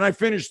God. And I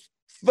finished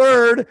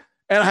 3rd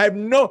and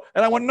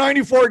I won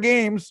 94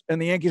 games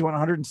and the Yankees won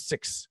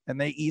 106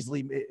 and they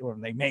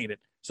they made it.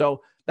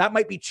 So that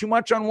might be too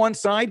much on one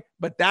side,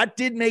 but that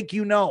did make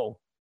you know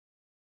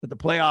that the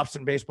playoffs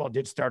in baseball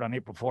did start on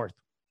April 4th.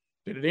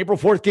 Did an April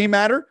 4th game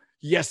matter?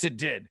 Yes, it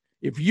did.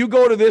 If you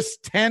go to this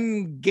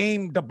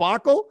 10-game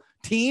debacle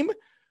team,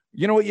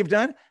 you know what you've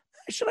done?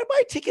 Should I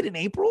buy a ticket in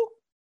April?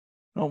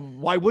 No,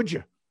 why would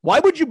you? Why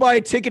would you buy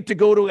a ticket to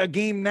go to a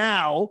game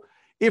now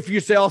if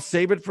you say, I'll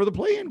save it for the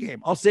play-in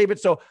game? I'll save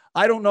it. So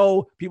I don't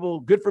know. People,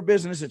 good for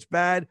business. It's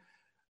bad.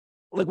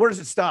 Like, where does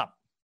it stop?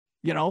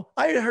 You know,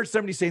 I heard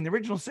somebody saying the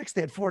original 6, they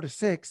had 4 to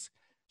 6.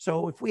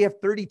 So if we have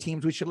 30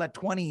 teams, we should let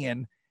 20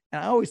 in.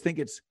 And I always think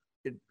it's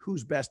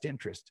whose best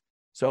interest.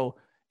 So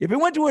if it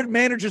went to a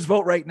manager's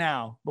vote right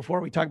now,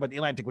 before we talk about the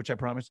Atlantic, which I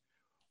promised,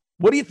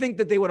 what do you think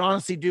that they would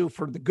honestly do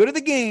for the good of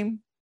the game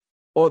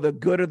or the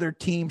good of their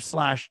team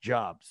 /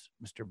 jobs,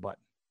 Mr.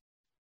 Button?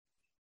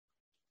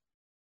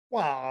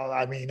 Well,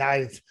 I mean,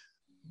 I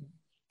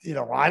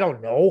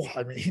don't know.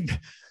 I mean,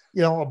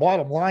 the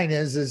bottom line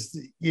is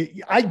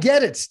I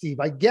get it, Steve.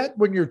 I get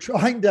when you're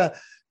trying to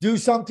do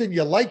something,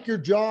 you like your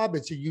job.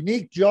 It's a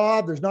unique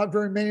job. There's not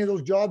very many of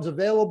those jobs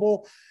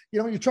available.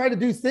 You try to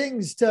do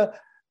things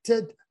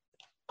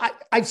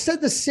I've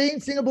said the same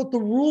thing about the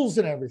rules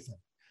and everything.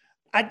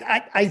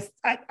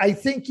 I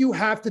think you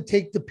have to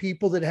take the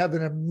people that have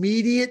an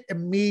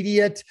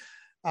immediate,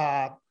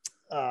 what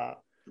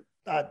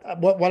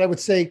I would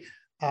say,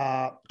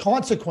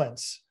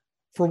 consequence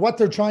for what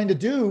they're trying to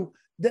do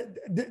that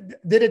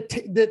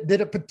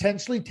it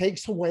potentially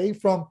takes away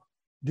from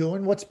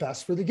doing what's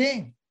best for the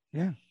game.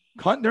 Yeah.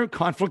 They're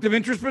conflict of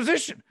interest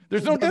position.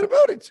 There's no doubt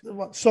about it.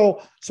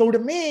 So to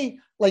me,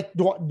 like,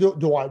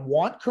 do I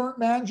want current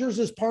managers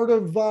as part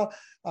of,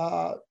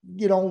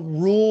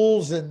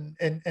 rules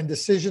and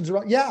decisions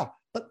around? Yeah,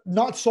 but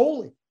not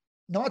solely.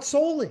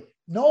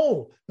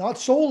 No, not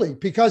solely,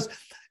 because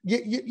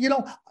you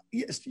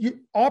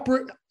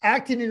operate,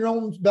 acting in your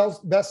own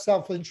best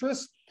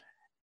self-interest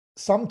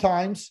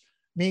sometimes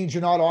means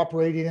you're not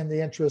operating in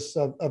the interests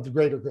of the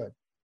greater good.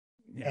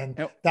 Yeah.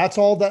 And that's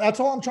all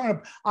I'm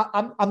trying to,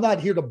 I'm not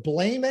here to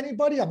blame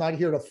anybody. I'm not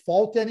here to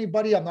fault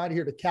anybody. I'm not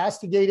here to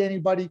castigate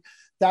anybody.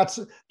 That's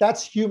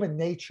human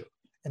nature.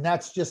 And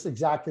that's just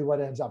exactly what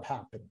ends up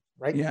happening.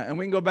 Right. Yeah. And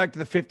we can go back to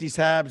the 50s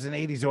Habs and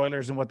 80s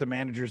Oilers and what the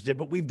managers did,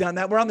 but we've done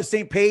that. We're on the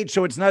same page.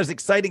 So it's not as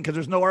exciting because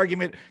there's no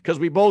argument, because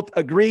we both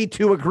agree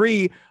to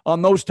agree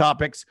on those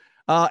topics.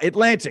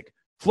 Atlantic,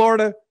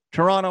 Florida,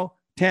 Toronto,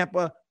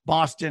 Tampa,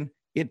 Boston.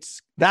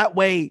 It's that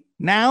way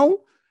now.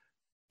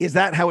 Is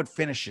that how it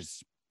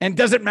finishes? And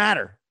does it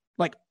matter?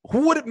 Like,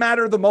 who would it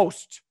matter the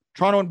most?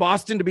 Toronto and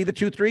Boston to be the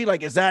 2-3?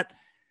 Like, is that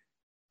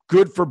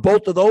good for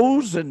both of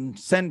those and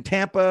send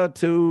Tampa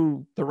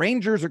to the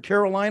Rangers or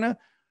Carolina?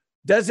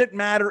 Does it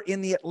matter in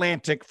the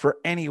Atlantic for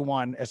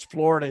anyone as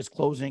Florida is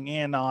closing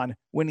in on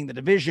winning the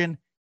division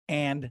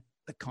and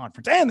the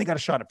conference? And they got a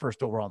shot at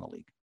first overall in the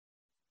league.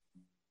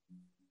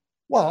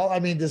 Well, I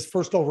mean, does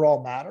first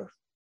overall matter?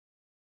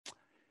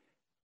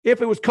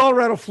 If it was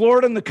Colorado,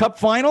 Florida in the Cup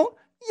final,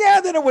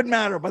 yeah, then it would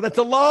matter. But that's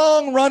a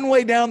long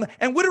runway down.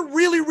 And would it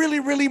really, really,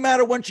 really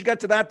matter once you got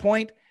to that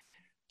point?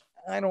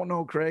 I don't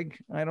know, Craig.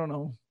 I don't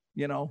know.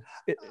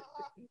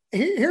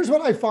 Here's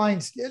what I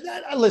find.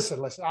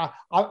 Listen.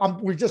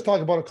 We're just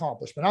talking about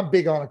accomplishment. I'm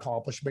big on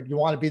accomplishment. You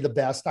want to be the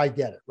best. I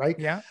get it, right?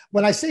 Yeah.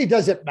 When I say,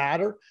 does it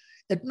matter?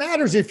 It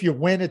matters if you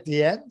win at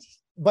the end.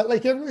 But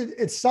like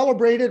it's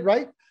celebrated,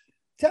 right?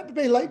 Tampa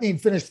Bay Lightning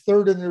finished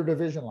 3rd in their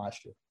division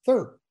last year.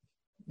 3rd.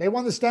 They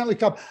won the Stanley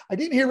Cup. I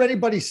didn't hear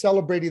anybody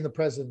celebrating the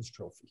President's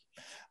Trophy.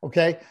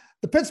 Okay.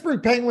 The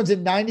Pittsburgh Penguins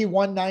in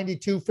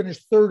 91-92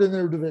 finished 3rd in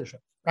their division,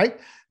 right?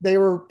 They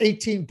were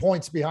 18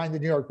 points behind the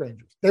New York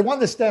Rangers. They won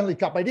the Stanley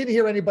Cup. I didn't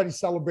hear anybody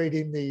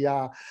celebrating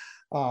the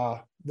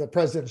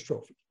President's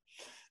Trophy.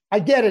 I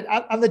get it.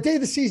 On the day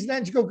the season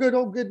ends, you go, good.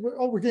 Oh, good.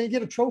 Oh, we're going to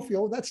get a trophy.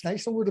 Oh, that's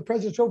nice. Oh, we're the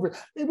President's Trophy.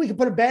 Maybe we can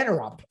put a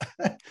banner up.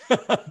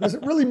 Does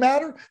it really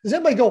matter? Does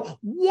anybody go,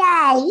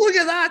 wow, look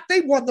at that.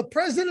 They won the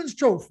President's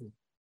Trophy?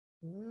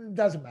 It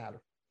doesn't matter.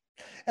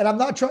 And I'm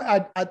not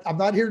trying, I'm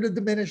not here to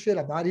diminish it.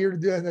 I'm not here to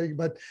do anything,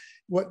 but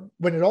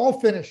when it all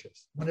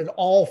finishes,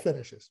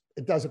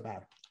 it doesn't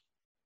matter.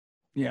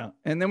 Yeah.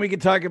 And then we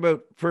could talk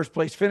about first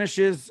place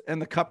finishes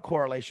and the cup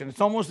correlation.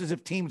 It's almost as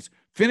if teams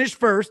finish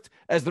first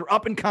as they're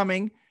up and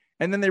coming,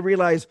 and then they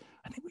realize,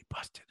 I think we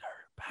busted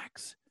our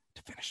backs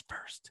to finish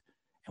first.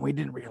 And we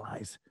didn't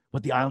realize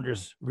what the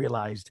Islanders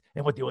realized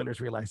and what the Oilers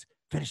realized.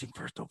 Finishing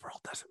first overall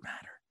doesn't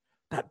matter.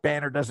 That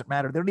banner doesn't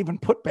matter. They don't even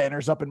put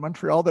banners up in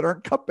Montreal that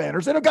aren't cup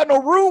banners. They don't got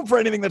no room for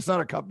anything that's not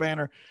a cup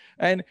banner.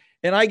 And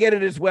I get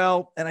it as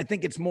well. And I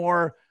think it's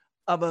more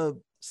of a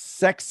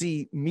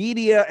sexy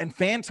media and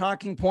fan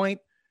talking point.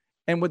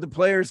 And with the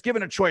players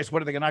given a choice,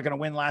 what are they not going to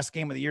win last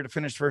game of the year to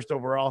finish first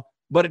overall?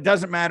 But it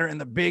doesn't matter in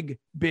the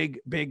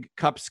big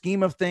cup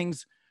scheme of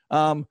things.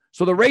 So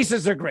the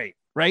races are great,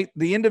 right?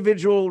 The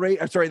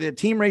the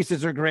team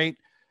races are great.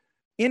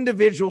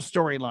 Individual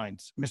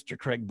storylines, Mr.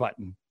 Craig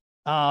Button.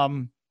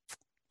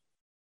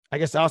 I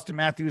guess Austin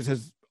Matthews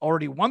has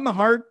already won the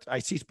heart. I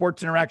see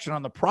Sports Interaction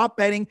on the prop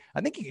betting.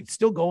 I think you can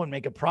still go and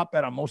make a prop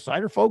bet on most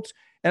cider folks.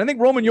 And I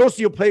think Roman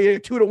Josi will play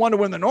 2-1 to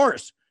win the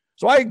Norris.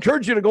 So I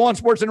encourage you to go on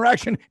Sports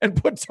Interaction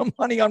and put some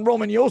money on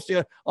Roman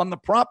Josi on the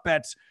prop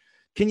bets.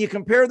 Can you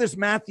compare this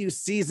Matthews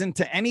season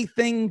to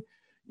anything?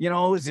 You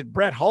know, is it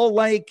Brett Hull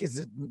like? Is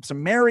it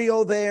some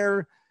Mario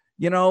there?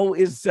 You know,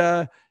 is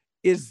there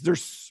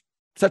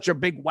such a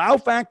big wow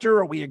factor?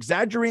 Are we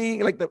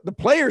exaggerating? Like the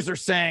players are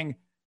saying,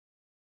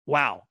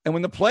 wow. And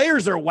when the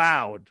players are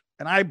wowed,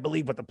 and I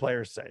believe what the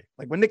players say,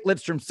 like when Nick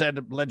Lidstrom said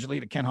allegedly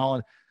to Ken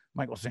Holland,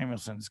 Michael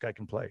Samuelson, this guy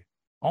can play.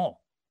 Oh,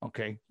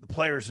 okay. The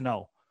players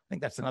know. I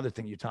think that's another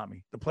thing you taught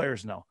me. The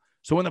players know.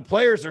 So when the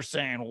players are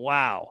saying,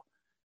 wow,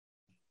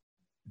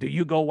 do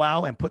you go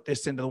wow and put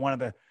this into one of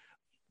the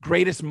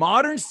greatest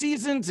modern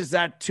seasons? Is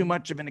that too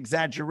much of an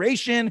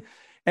exaggeration?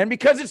 And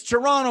because it's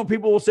Toronto,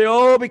 people will say,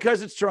 oh,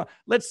 because it's Toronto.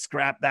 Let's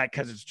scrap that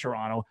because it's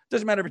Toronto.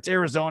 Doesn't matter if it's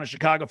Arizona,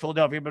 Chicago,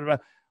 Philadelphia,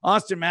 but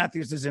Austin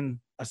Matthews is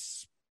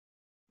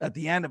at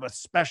the end of a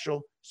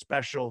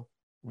special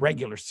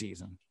regular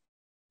season.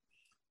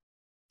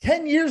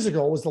 10 years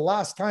ago was the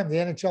last time the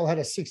NHL had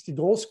a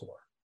 60-goal scorer.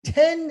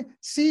 10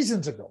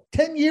 seasons ago,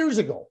 10 years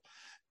ago,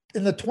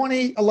 in the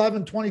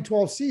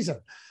 2011-2012 season.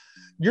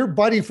 Your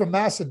buddy from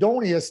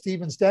Macedonia,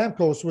 Steven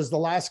Stamkos, was the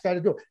last guy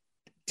to do it.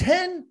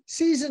 10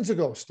 seasons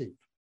ago, Steve.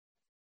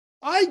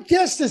 I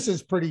guess this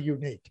is pretty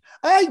unique.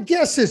 I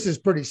guess this is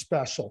pretty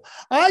special.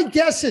 I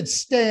guess it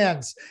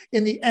stands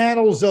in the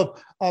annals of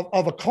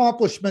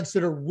accomplishments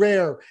that are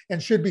rare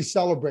and should be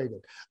celebrated.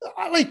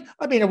 Are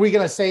we going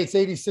to say it's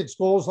 86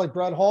 goals like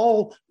Brett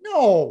Hull?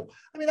 No.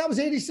 I mean, that was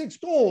 86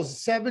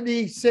 goals,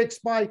 76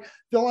 by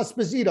Phil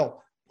Esposito.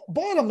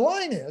 Bottom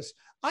line is,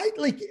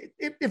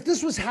 if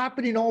this was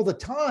happening all the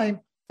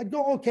time, I'd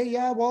go, okay,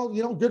 yeah, well,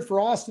 you know, good for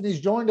Austin. He's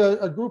joined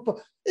a group of,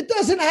 it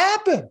doesn't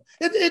happen.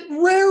 It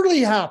rarely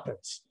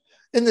happens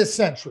in this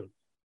century.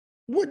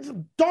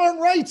 Darn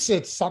right,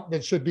 it's something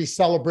that should be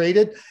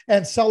celebrated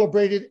and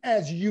celebrated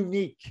as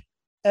unique.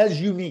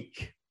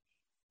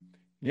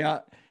 Yeah.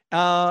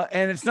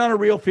 And it's not a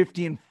real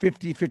 50 and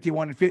 50,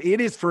 51 and 50.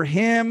 It is for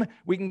him.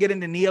 We can get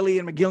into Neely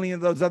and McGillney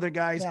and those other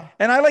guys. Yeah.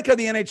 And I like how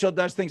the NHL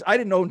does things. I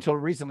didn't know until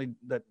recently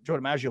that Joe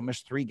DiMaggio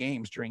missed 3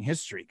 games during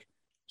his streak.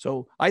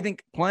 So I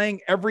think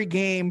playing every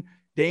game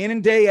day in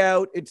and day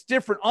out, it's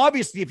different.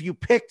 Obviously, if you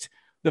picked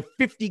the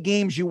 50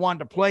 games you wanted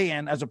to play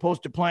in, as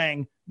opposed to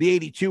playing the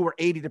 82 or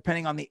 80,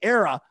 depending on the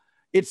era,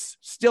 it's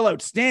still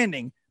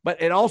outstanding.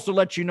 But it also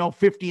lets you know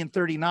 50 and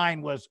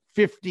 39 was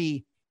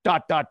 50 ...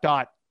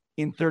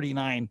 in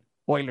 39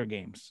 Oiler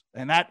games.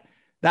 And that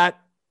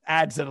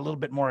adds it a little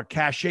bit more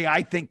cachet,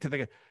 I think,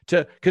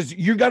 because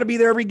you got to be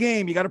there every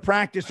game. You got to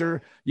practice,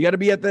 or you got to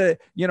be at the,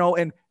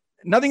 and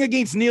nothing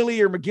against Neely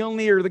or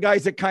McGillney or the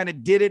guys that kind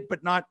of did it,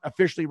 but not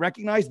officially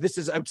recognized. This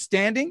is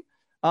outstanding.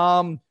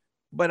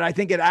 But I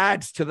think it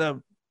adds to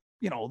the,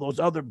 those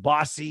other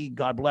Bossy,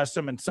 God bless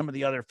them, and some of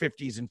the other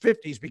 50s and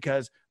 50s,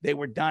 because they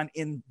were done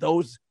in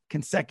those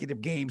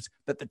consecutive games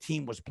that the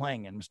team was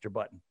playing in, Mr.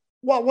 Button.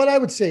 Well, what I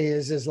would say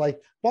is like,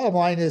 bottom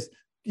line is,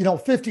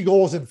 50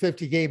 goals in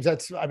 50 games.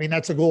 That's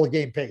a goal a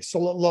game pace. So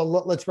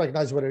let's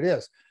recognize what it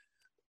is.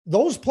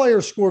 Those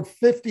players scored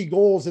 50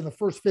 goals in the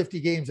first 50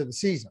 games of the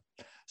season.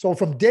 So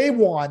from day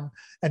one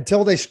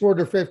until they scored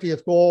their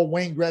 50th goal,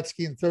 Wayne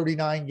Gretzky in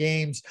 39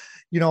 games,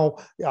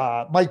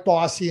 Mike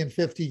Bossy in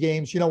 50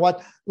 games, you know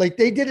what? Like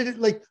they did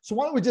it so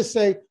why don't we just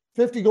say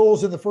 50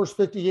 goals in the first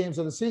 50 games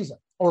of the season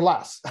or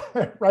less,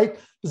 right?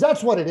 Because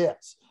that's what it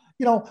is.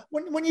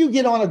 When you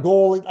get on a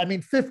goal,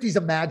 50 is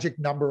a magic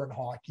number in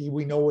hockey.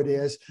 We know it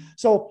is.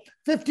 So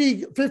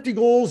 50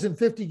 goals in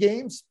 50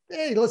 games,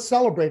 hey, let's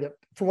celebrate it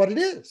for what it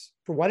is,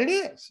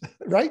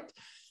 right?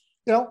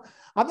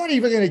 I'm not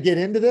even going to get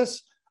into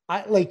this.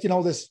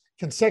 This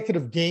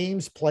consecutive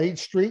games played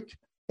streak.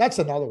 That's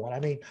another one.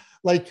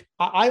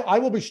 I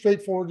will be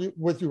straightforward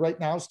with you right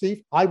now,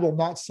 Steve. I will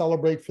not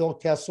celebrate Phil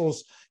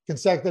Kessel's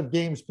consecutive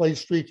games played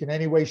streak in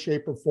any way,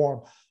 shape, or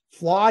form.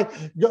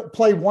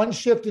 Play one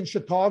shift in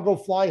Chicago,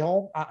 fly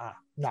home.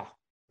 No,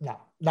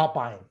 not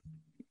buying.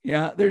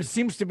 Yeah, there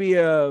seems to be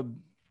a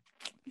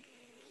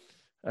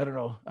I don't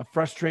know, a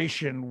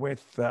frustration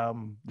with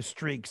the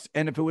streaks.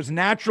 And if it was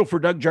natural for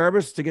Doug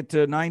Jarvis to get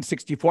to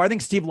 964, I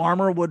think Steve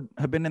Larmer would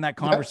have been in that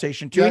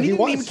conversation too. Yeah, and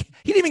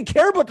he didn't even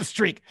care about the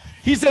streak.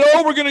 He said,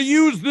 "Oh, we're going to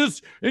use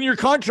this in your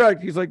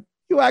contract." He's like,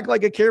 "You act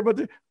like I care about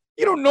the.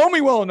 You don't know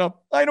me well enough.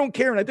 I don't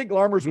care." And I think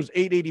Larmer's was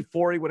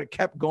 884. He would have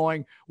kept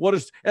going.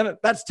 And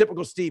that's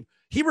typical Steve.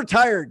 He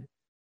retired.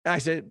 And I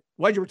said,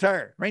 "Why'd you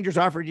retire?" "Rangers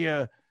offered you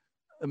a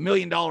 $1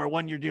 million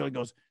 1-year deal." He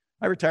goes,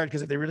 "I retired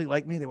because if they really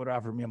liked me, they would have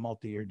offered me a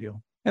multi-year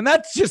deal." And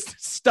that's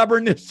just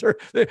stubbornness.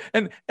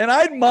 And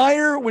I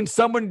admire when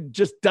someone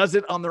just does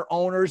it on their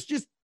own, or is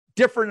just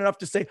different enough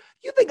to say,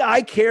 "You think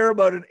I care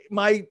about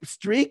my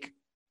streak?"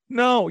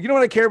 No, you know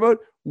what I care about?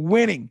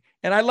 Winning.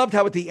 And I loved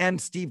how at the end,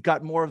 Steve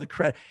got more of the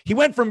credit. He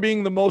went from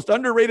being the most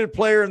underrated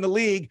player in the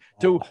league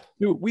to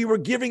we were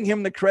giving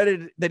him the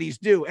credit that he's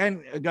due,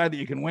 and a guy that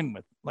you can win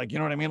with. Like, you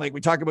know what I mean? Like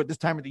we talk about this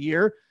time of the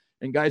year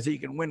and guys that you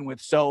can win with.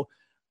 So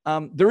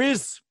there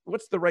is,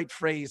 what's the right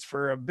phrase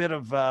for a bit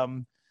of, I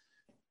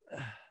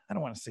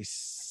don't want to say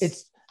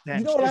it's, you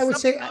know what I would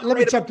say? Let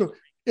me jump to,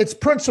 it's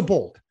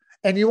principled.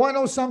 And you want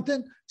to know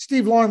something?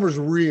 Steve Larmer's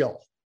real.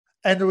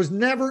 And there was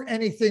never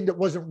anything that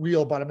wasn't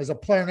real about him as a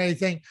player and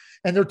anything.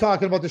 And they're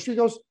talking about the streak. He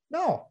goes,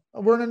 "No,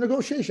 we're in a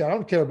negotiation. I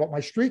don't care about my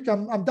streak.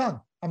 I'm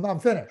done. I'm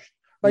finished."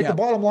 Right. Yeah. The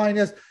bottom line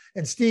is,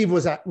 and Steve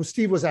was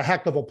a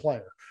heck of a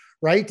player.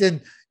 Right.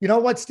 And you know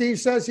what Steve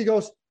says? He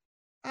goes,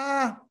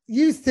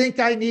 "You think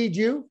I need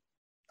you?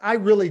 I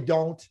really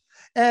don't.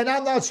 And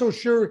I'm not so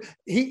sure."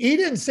 He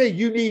didn't say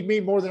you need me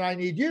more than I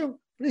need you,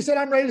 but he said,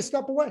 "I'm ready to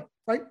step away."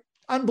 Right.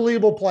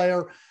 Unbelievable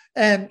player.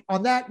 And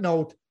on that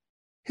note,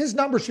 his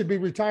number should be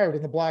retired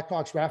in the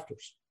Blackhawks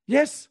rafters.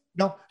 Yes.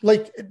 No,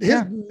 like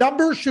his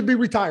number should be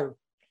retired.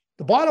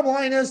 The bottom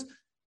line is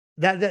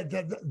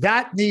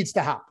that needs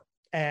to happen.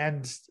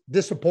 And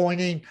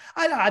disappointing.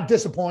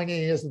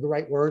 Disappointing isn't the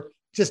right word.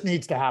 Just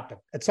needs to happen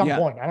at some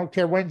point. I don't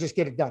care when, just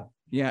get it done.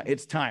 Yeah,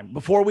 it's time.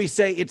 Before we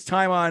say it's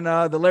time on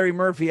the Larry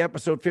Murphy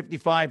episode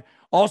 55,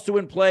 also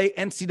in play,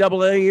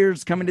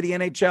 NCAAers coming to the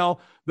NHL,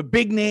 the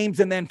big names,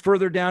 and then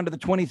further down to the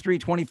 23,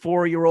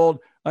 24-year-old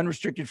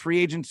unrestricted free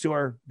agents who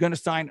are going to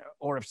sign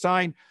or have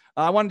signed.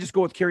 I want to just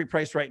go with Carey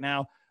Price right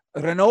now.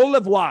 Renaud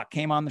Lavoie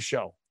came on the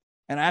show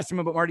and I asked him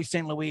about Marty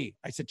St. Louis.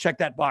 I said, "Check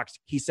that box."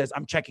 He says,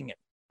 "I'm checking it.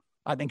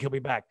 I think he'll be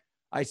back."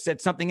 I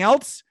said something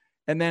else,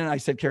 and then I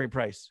said Carey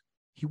Price.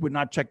 He would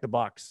not check the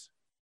box.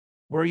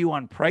 Were you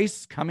on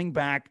Price coming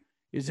back?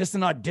 Is this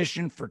an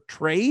audition for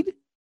trade?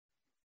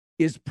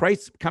 Is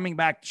Price coming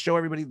back to show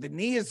everybody the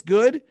knee is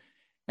good?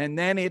 And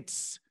then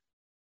it's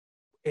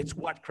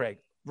what, Craig?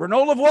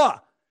 Renaud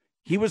Lavoie.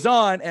 He was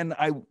on, and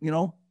I,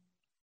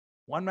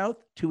 one mouth,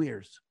 two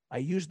ears. I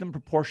used them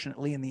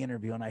proportionately in the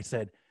interview, and I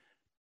said,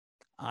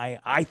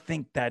 I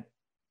think that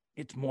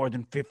it's more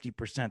than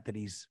 50% that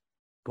he's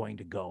going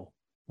to go.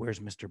 Where's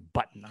Mr.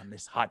 Button on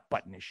this hot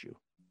button issue?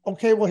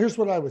 Okay, well, here's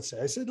what I would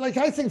say. I said,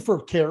 I think for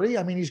Carey,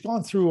 he's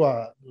gone through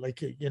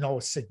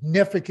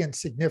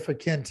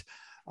significant,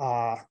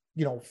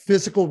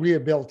 physical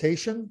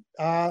rehabilitation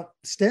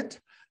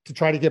stint to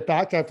try to get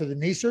back after the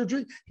knee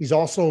surgery. He's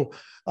also,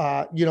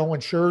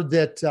 ensured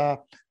that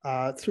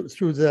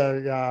through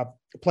the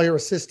player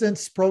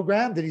assistance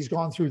program that he's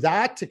gone through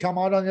that to come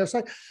out on the other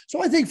side.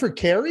 So I think for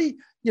Carey,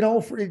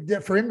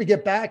 for him to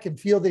get back and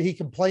feel that he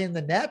can play in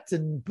the net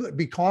and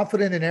be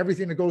confident in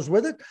everything that goes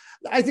with it,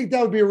 I think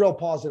that would be a real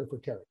positive for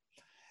Carey.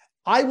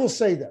 I will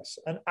say this,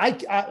 and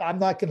I'm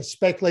not going to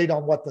speculate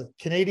on what the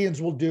Canadians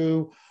will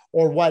do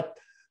or what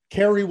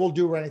Carey will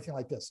do or anything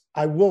like this.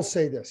 I will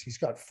say this. He's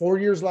got 4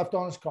 years left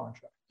on his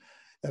contract.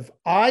 If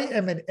I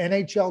am an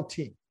NHL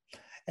team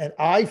and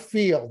I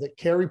feel that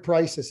Carey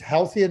Price is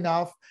healthy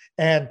enough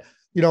and,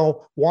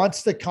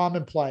 wants to come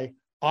and play,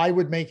 I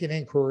would make an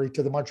inquiry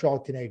to the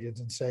Montreal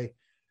Canadiens and say,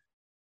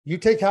 "You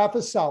take half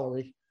his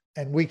salary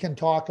and we can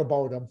talk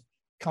about him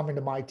coming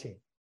to my team."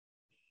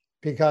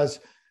 Because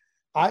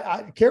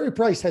Carey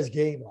Price has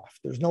game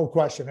left. There's no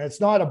question. And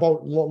it's not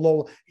about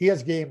low. He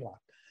has game left.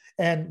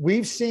 And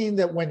we've seen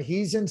that when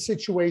he's in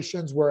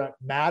situations where it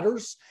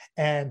matters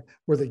and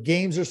where the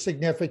games are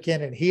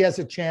significant and he has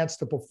a chance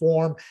to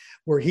perform,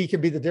 where he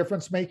can be the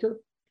difference maker,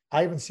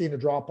 I haven't seen a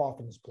drop off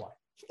in his play.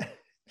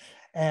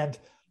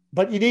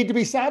 But you need to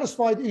be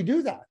satisfied that you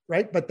do that,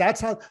 right? But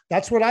that's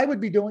what I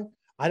would be doing.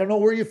 I don't know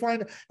where you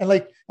find it. And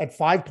at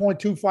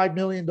 $5.25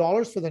 million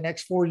for the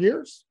next 4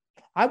 years,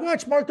 I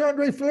watched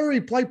Marc-Andre Fleury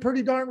play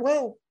pretty darn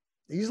well.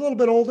 He's a little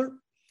bit older.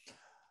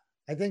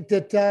 I think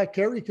that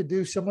Carey could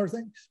do similar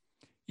things.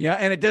 Yeah,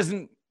 and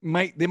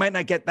they might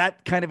not get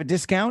that kind of a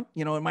discount.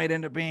 It might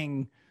end up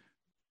being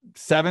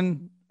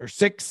 7 or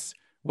 6,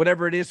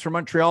 whatever it is for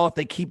Montreal. If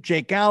they keep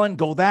Jake Allen,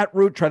 go that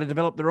route, try to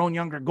develop their own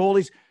younger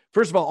goalies.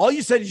 First of all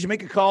you said is you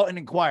make a call and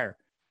inquire.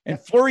 And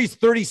Fleury's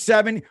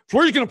 37.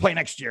 Fleury's going to play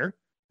next year.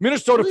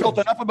 Minnesota felt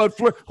enough about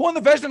Fleury. Who won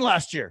the Vezina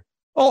last year?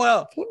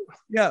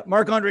 Yeah,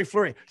 Marc-Andre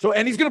Fleury. So,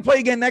 and he's going to play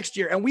again next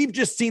year. And we've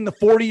just seen the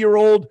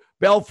 40-year-old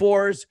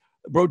Belfours,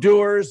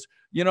 Brodeurs,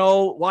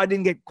 I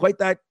didn't get quite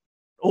that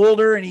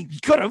older, and he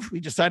could have. He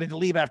decided to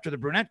leave after the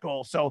Brunette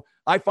goal. So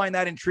I find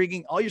that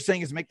intriguing. All you're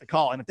saying is make the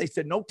call. And if they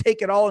said, no,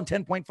 take it all in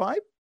 10.5,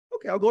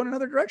 okay, I'll go in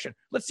another direction.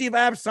 Let's see if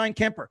Avs sign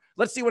Kemper.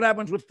 Let's see what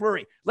happens with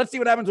Fleury. Let's see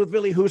what happens with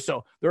Ville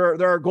Husso. There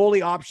are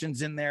goalie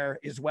options in there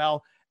as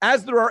well,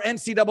 as there are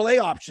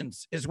NCAA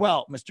options as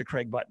well, Mr.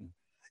 Craig Button.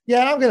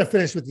 Yeah, I'm going to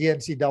finish with the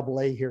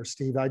NCAA here,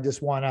 Steve. I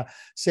just want to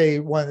say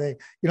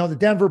the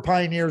Denver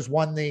Pioneers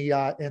won the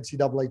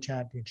NCAA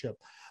championship.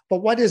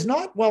 But what is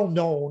not well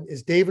known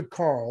is David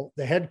Carl,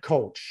 the head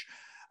coach.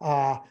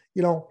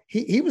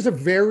 He was a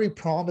very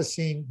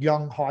promising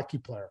young hockey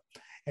player.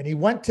 And he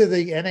went to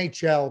the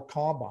NHL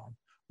combine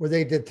where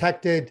they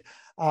detected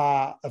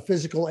a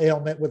physical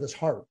ailment with his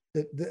heart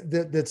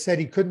that said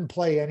he couldn't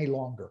play any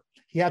longer.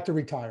 He had to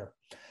retire.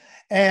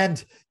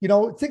 And,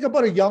 think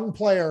about a young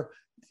player.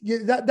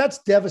 That's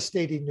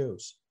devastating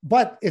news,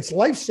 but it's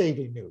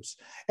life-saving news.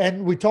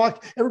 And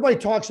everybody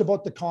talks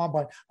about the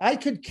combine. I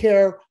could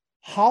care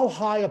how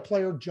high a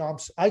player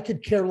jumps. I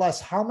could care less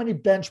how many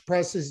bench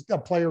presses a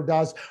player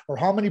does or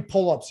how many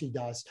pull-ups he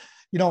does.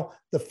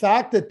 The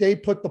fact that they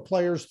put the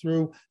players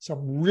through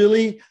some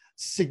really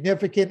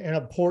significant and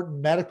important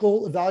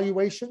medical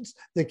evaluations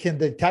that can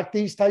detect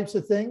these types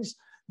of things,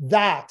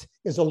 that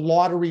is a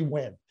lottery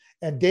win.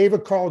 And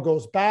David Carl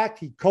goes back,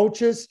 he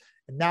coaches,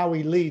 and now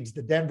he leads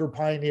the Denver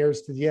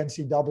Pioneers to the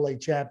NCAA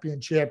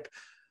championship.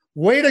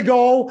 Way to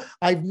go.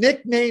 I've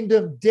nicknamed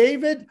him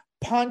David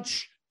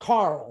Punch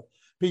Carl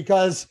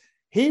because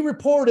he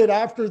reported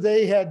after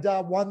they had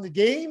won the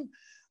game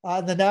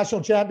in the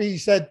national championship, he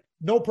said,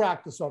 no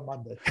practice on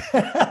Monday.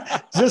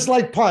 Just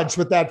like Punch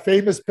with that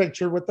famous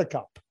picture with the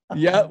cup.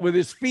 Yeah, with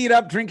his feet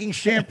up drinking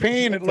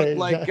champagne, it looked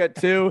like it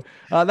too.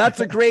 That's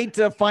a great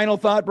final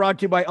thought brought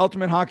to you by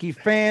Ultimate Hockey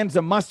Fans,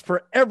 a must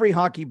for every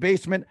hockey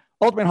basement.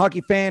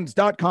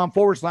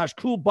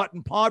 UltimateHockeyFans.com/cool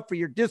button pod for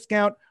your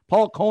discount.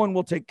 Paul Cohen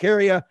will take care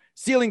of you.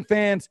 Ceiling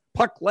fans,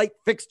 puck light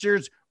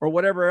fixtures, or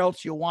whatever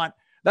else you want.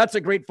 That's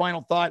a great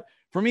final thought.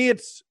 For me,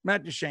 it's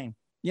Matt Duchene,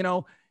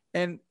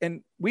 and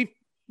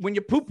when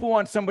you poo-poo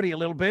on somebody a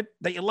little bit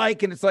that you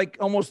like, and it's like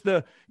almost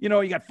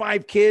you got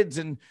 5 kids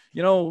and,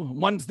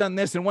 one's done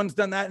this and one's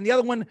done that. And the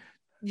other one,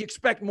 you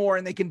expect more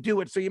and they can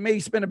do it. So you may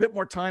spend a bit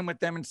more time with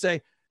them and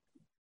say,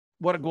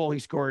 what a goal he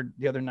scored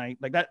the other night.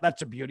 Like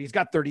that's a beauty. He's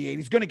got 38.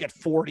 He's going to get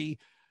 40.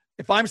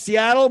 If I'm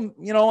Seattle,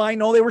 I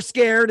know they were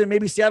scared and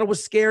maybe Seattle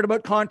was scared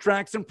about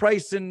contracts and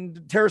Price and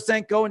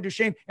Tarasenko and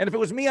Duchene. And if it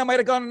was me, I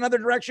might've gone another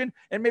direction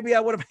and maybe I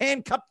would have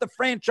handcuffed the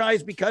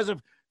franchise because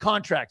of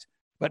contracts.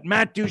 But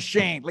Matt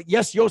Duchene,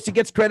 yes, Yossi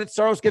gets credit,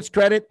 Saros gets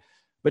credit,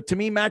 but to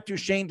me, Matt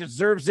Duchene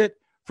deserves it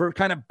for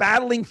kind of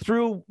battling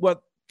through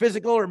what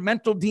physical or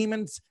mental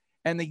demons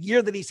and the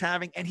year that he's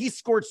having. And he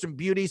scored some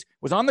beauties,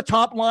 was on the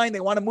top line. They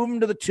want to move him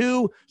to the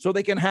 2 so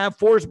they can have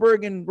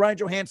Forsberg and Ryan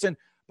Johansson.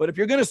 But if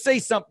you're going to say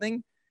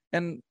something,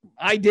 and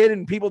I did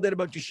and people did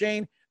about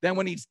Duchene, then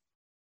when he's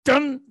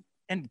done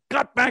and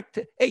got back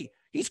to, hey,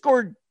 he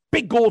scored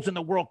big goals in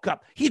the World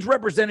Cup. He's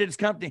represented his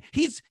company.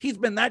 He's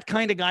been that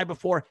kind of guy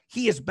before.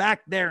 He is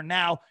back there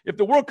now. If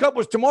the World Cup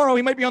was tomorrow,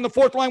 he might be on the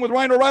 4th line with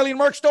Ryan O'Reilly and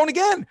Mark Stone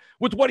again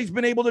with what he's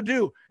been able to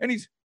do. And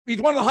he's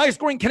one of the highest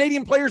scoring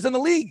Canadian players in the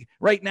league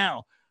right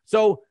now.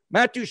 So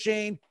Matt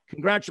Duchene,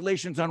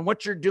 congratulations on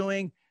what you're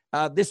doing.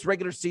 This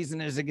regular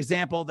season is an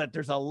example that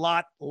there's a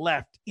lot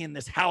left in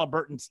this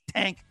Halliburton's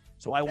tank.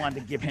 So I wanted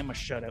to give him a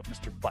shout out,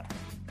 Mr. Button.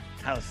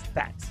 How's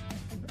that?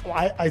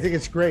 Well, I think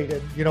it's great.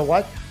 And you know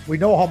what? We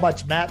know how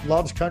much Matt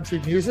loves country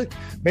music.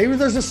 Maybe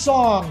there's a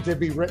song to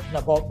be written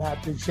about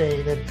Matt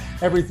Duchene and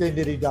everything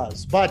that he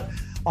does. But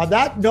on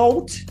that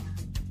note,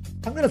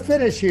 I'm going to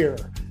finish here.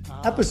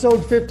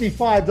 Episode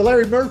 55, the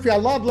Larry Murphy. I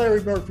love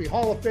Larry Murphy,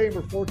 Hall of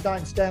Famer,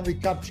 4-time Stanley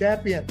Cup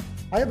champion.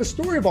 I have a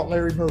story about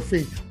Larry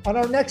Murphy on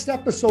our next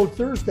episode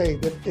Thursday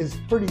that is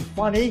pretty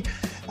funny.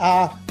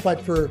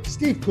 But for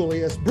Steve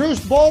Kouleas,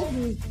 Bruce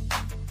Bolton,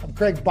 I'm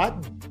Craig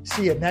Button.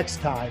 See you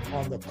next time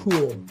on the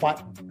Cool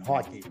Button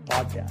Hockey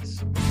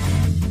Podcast.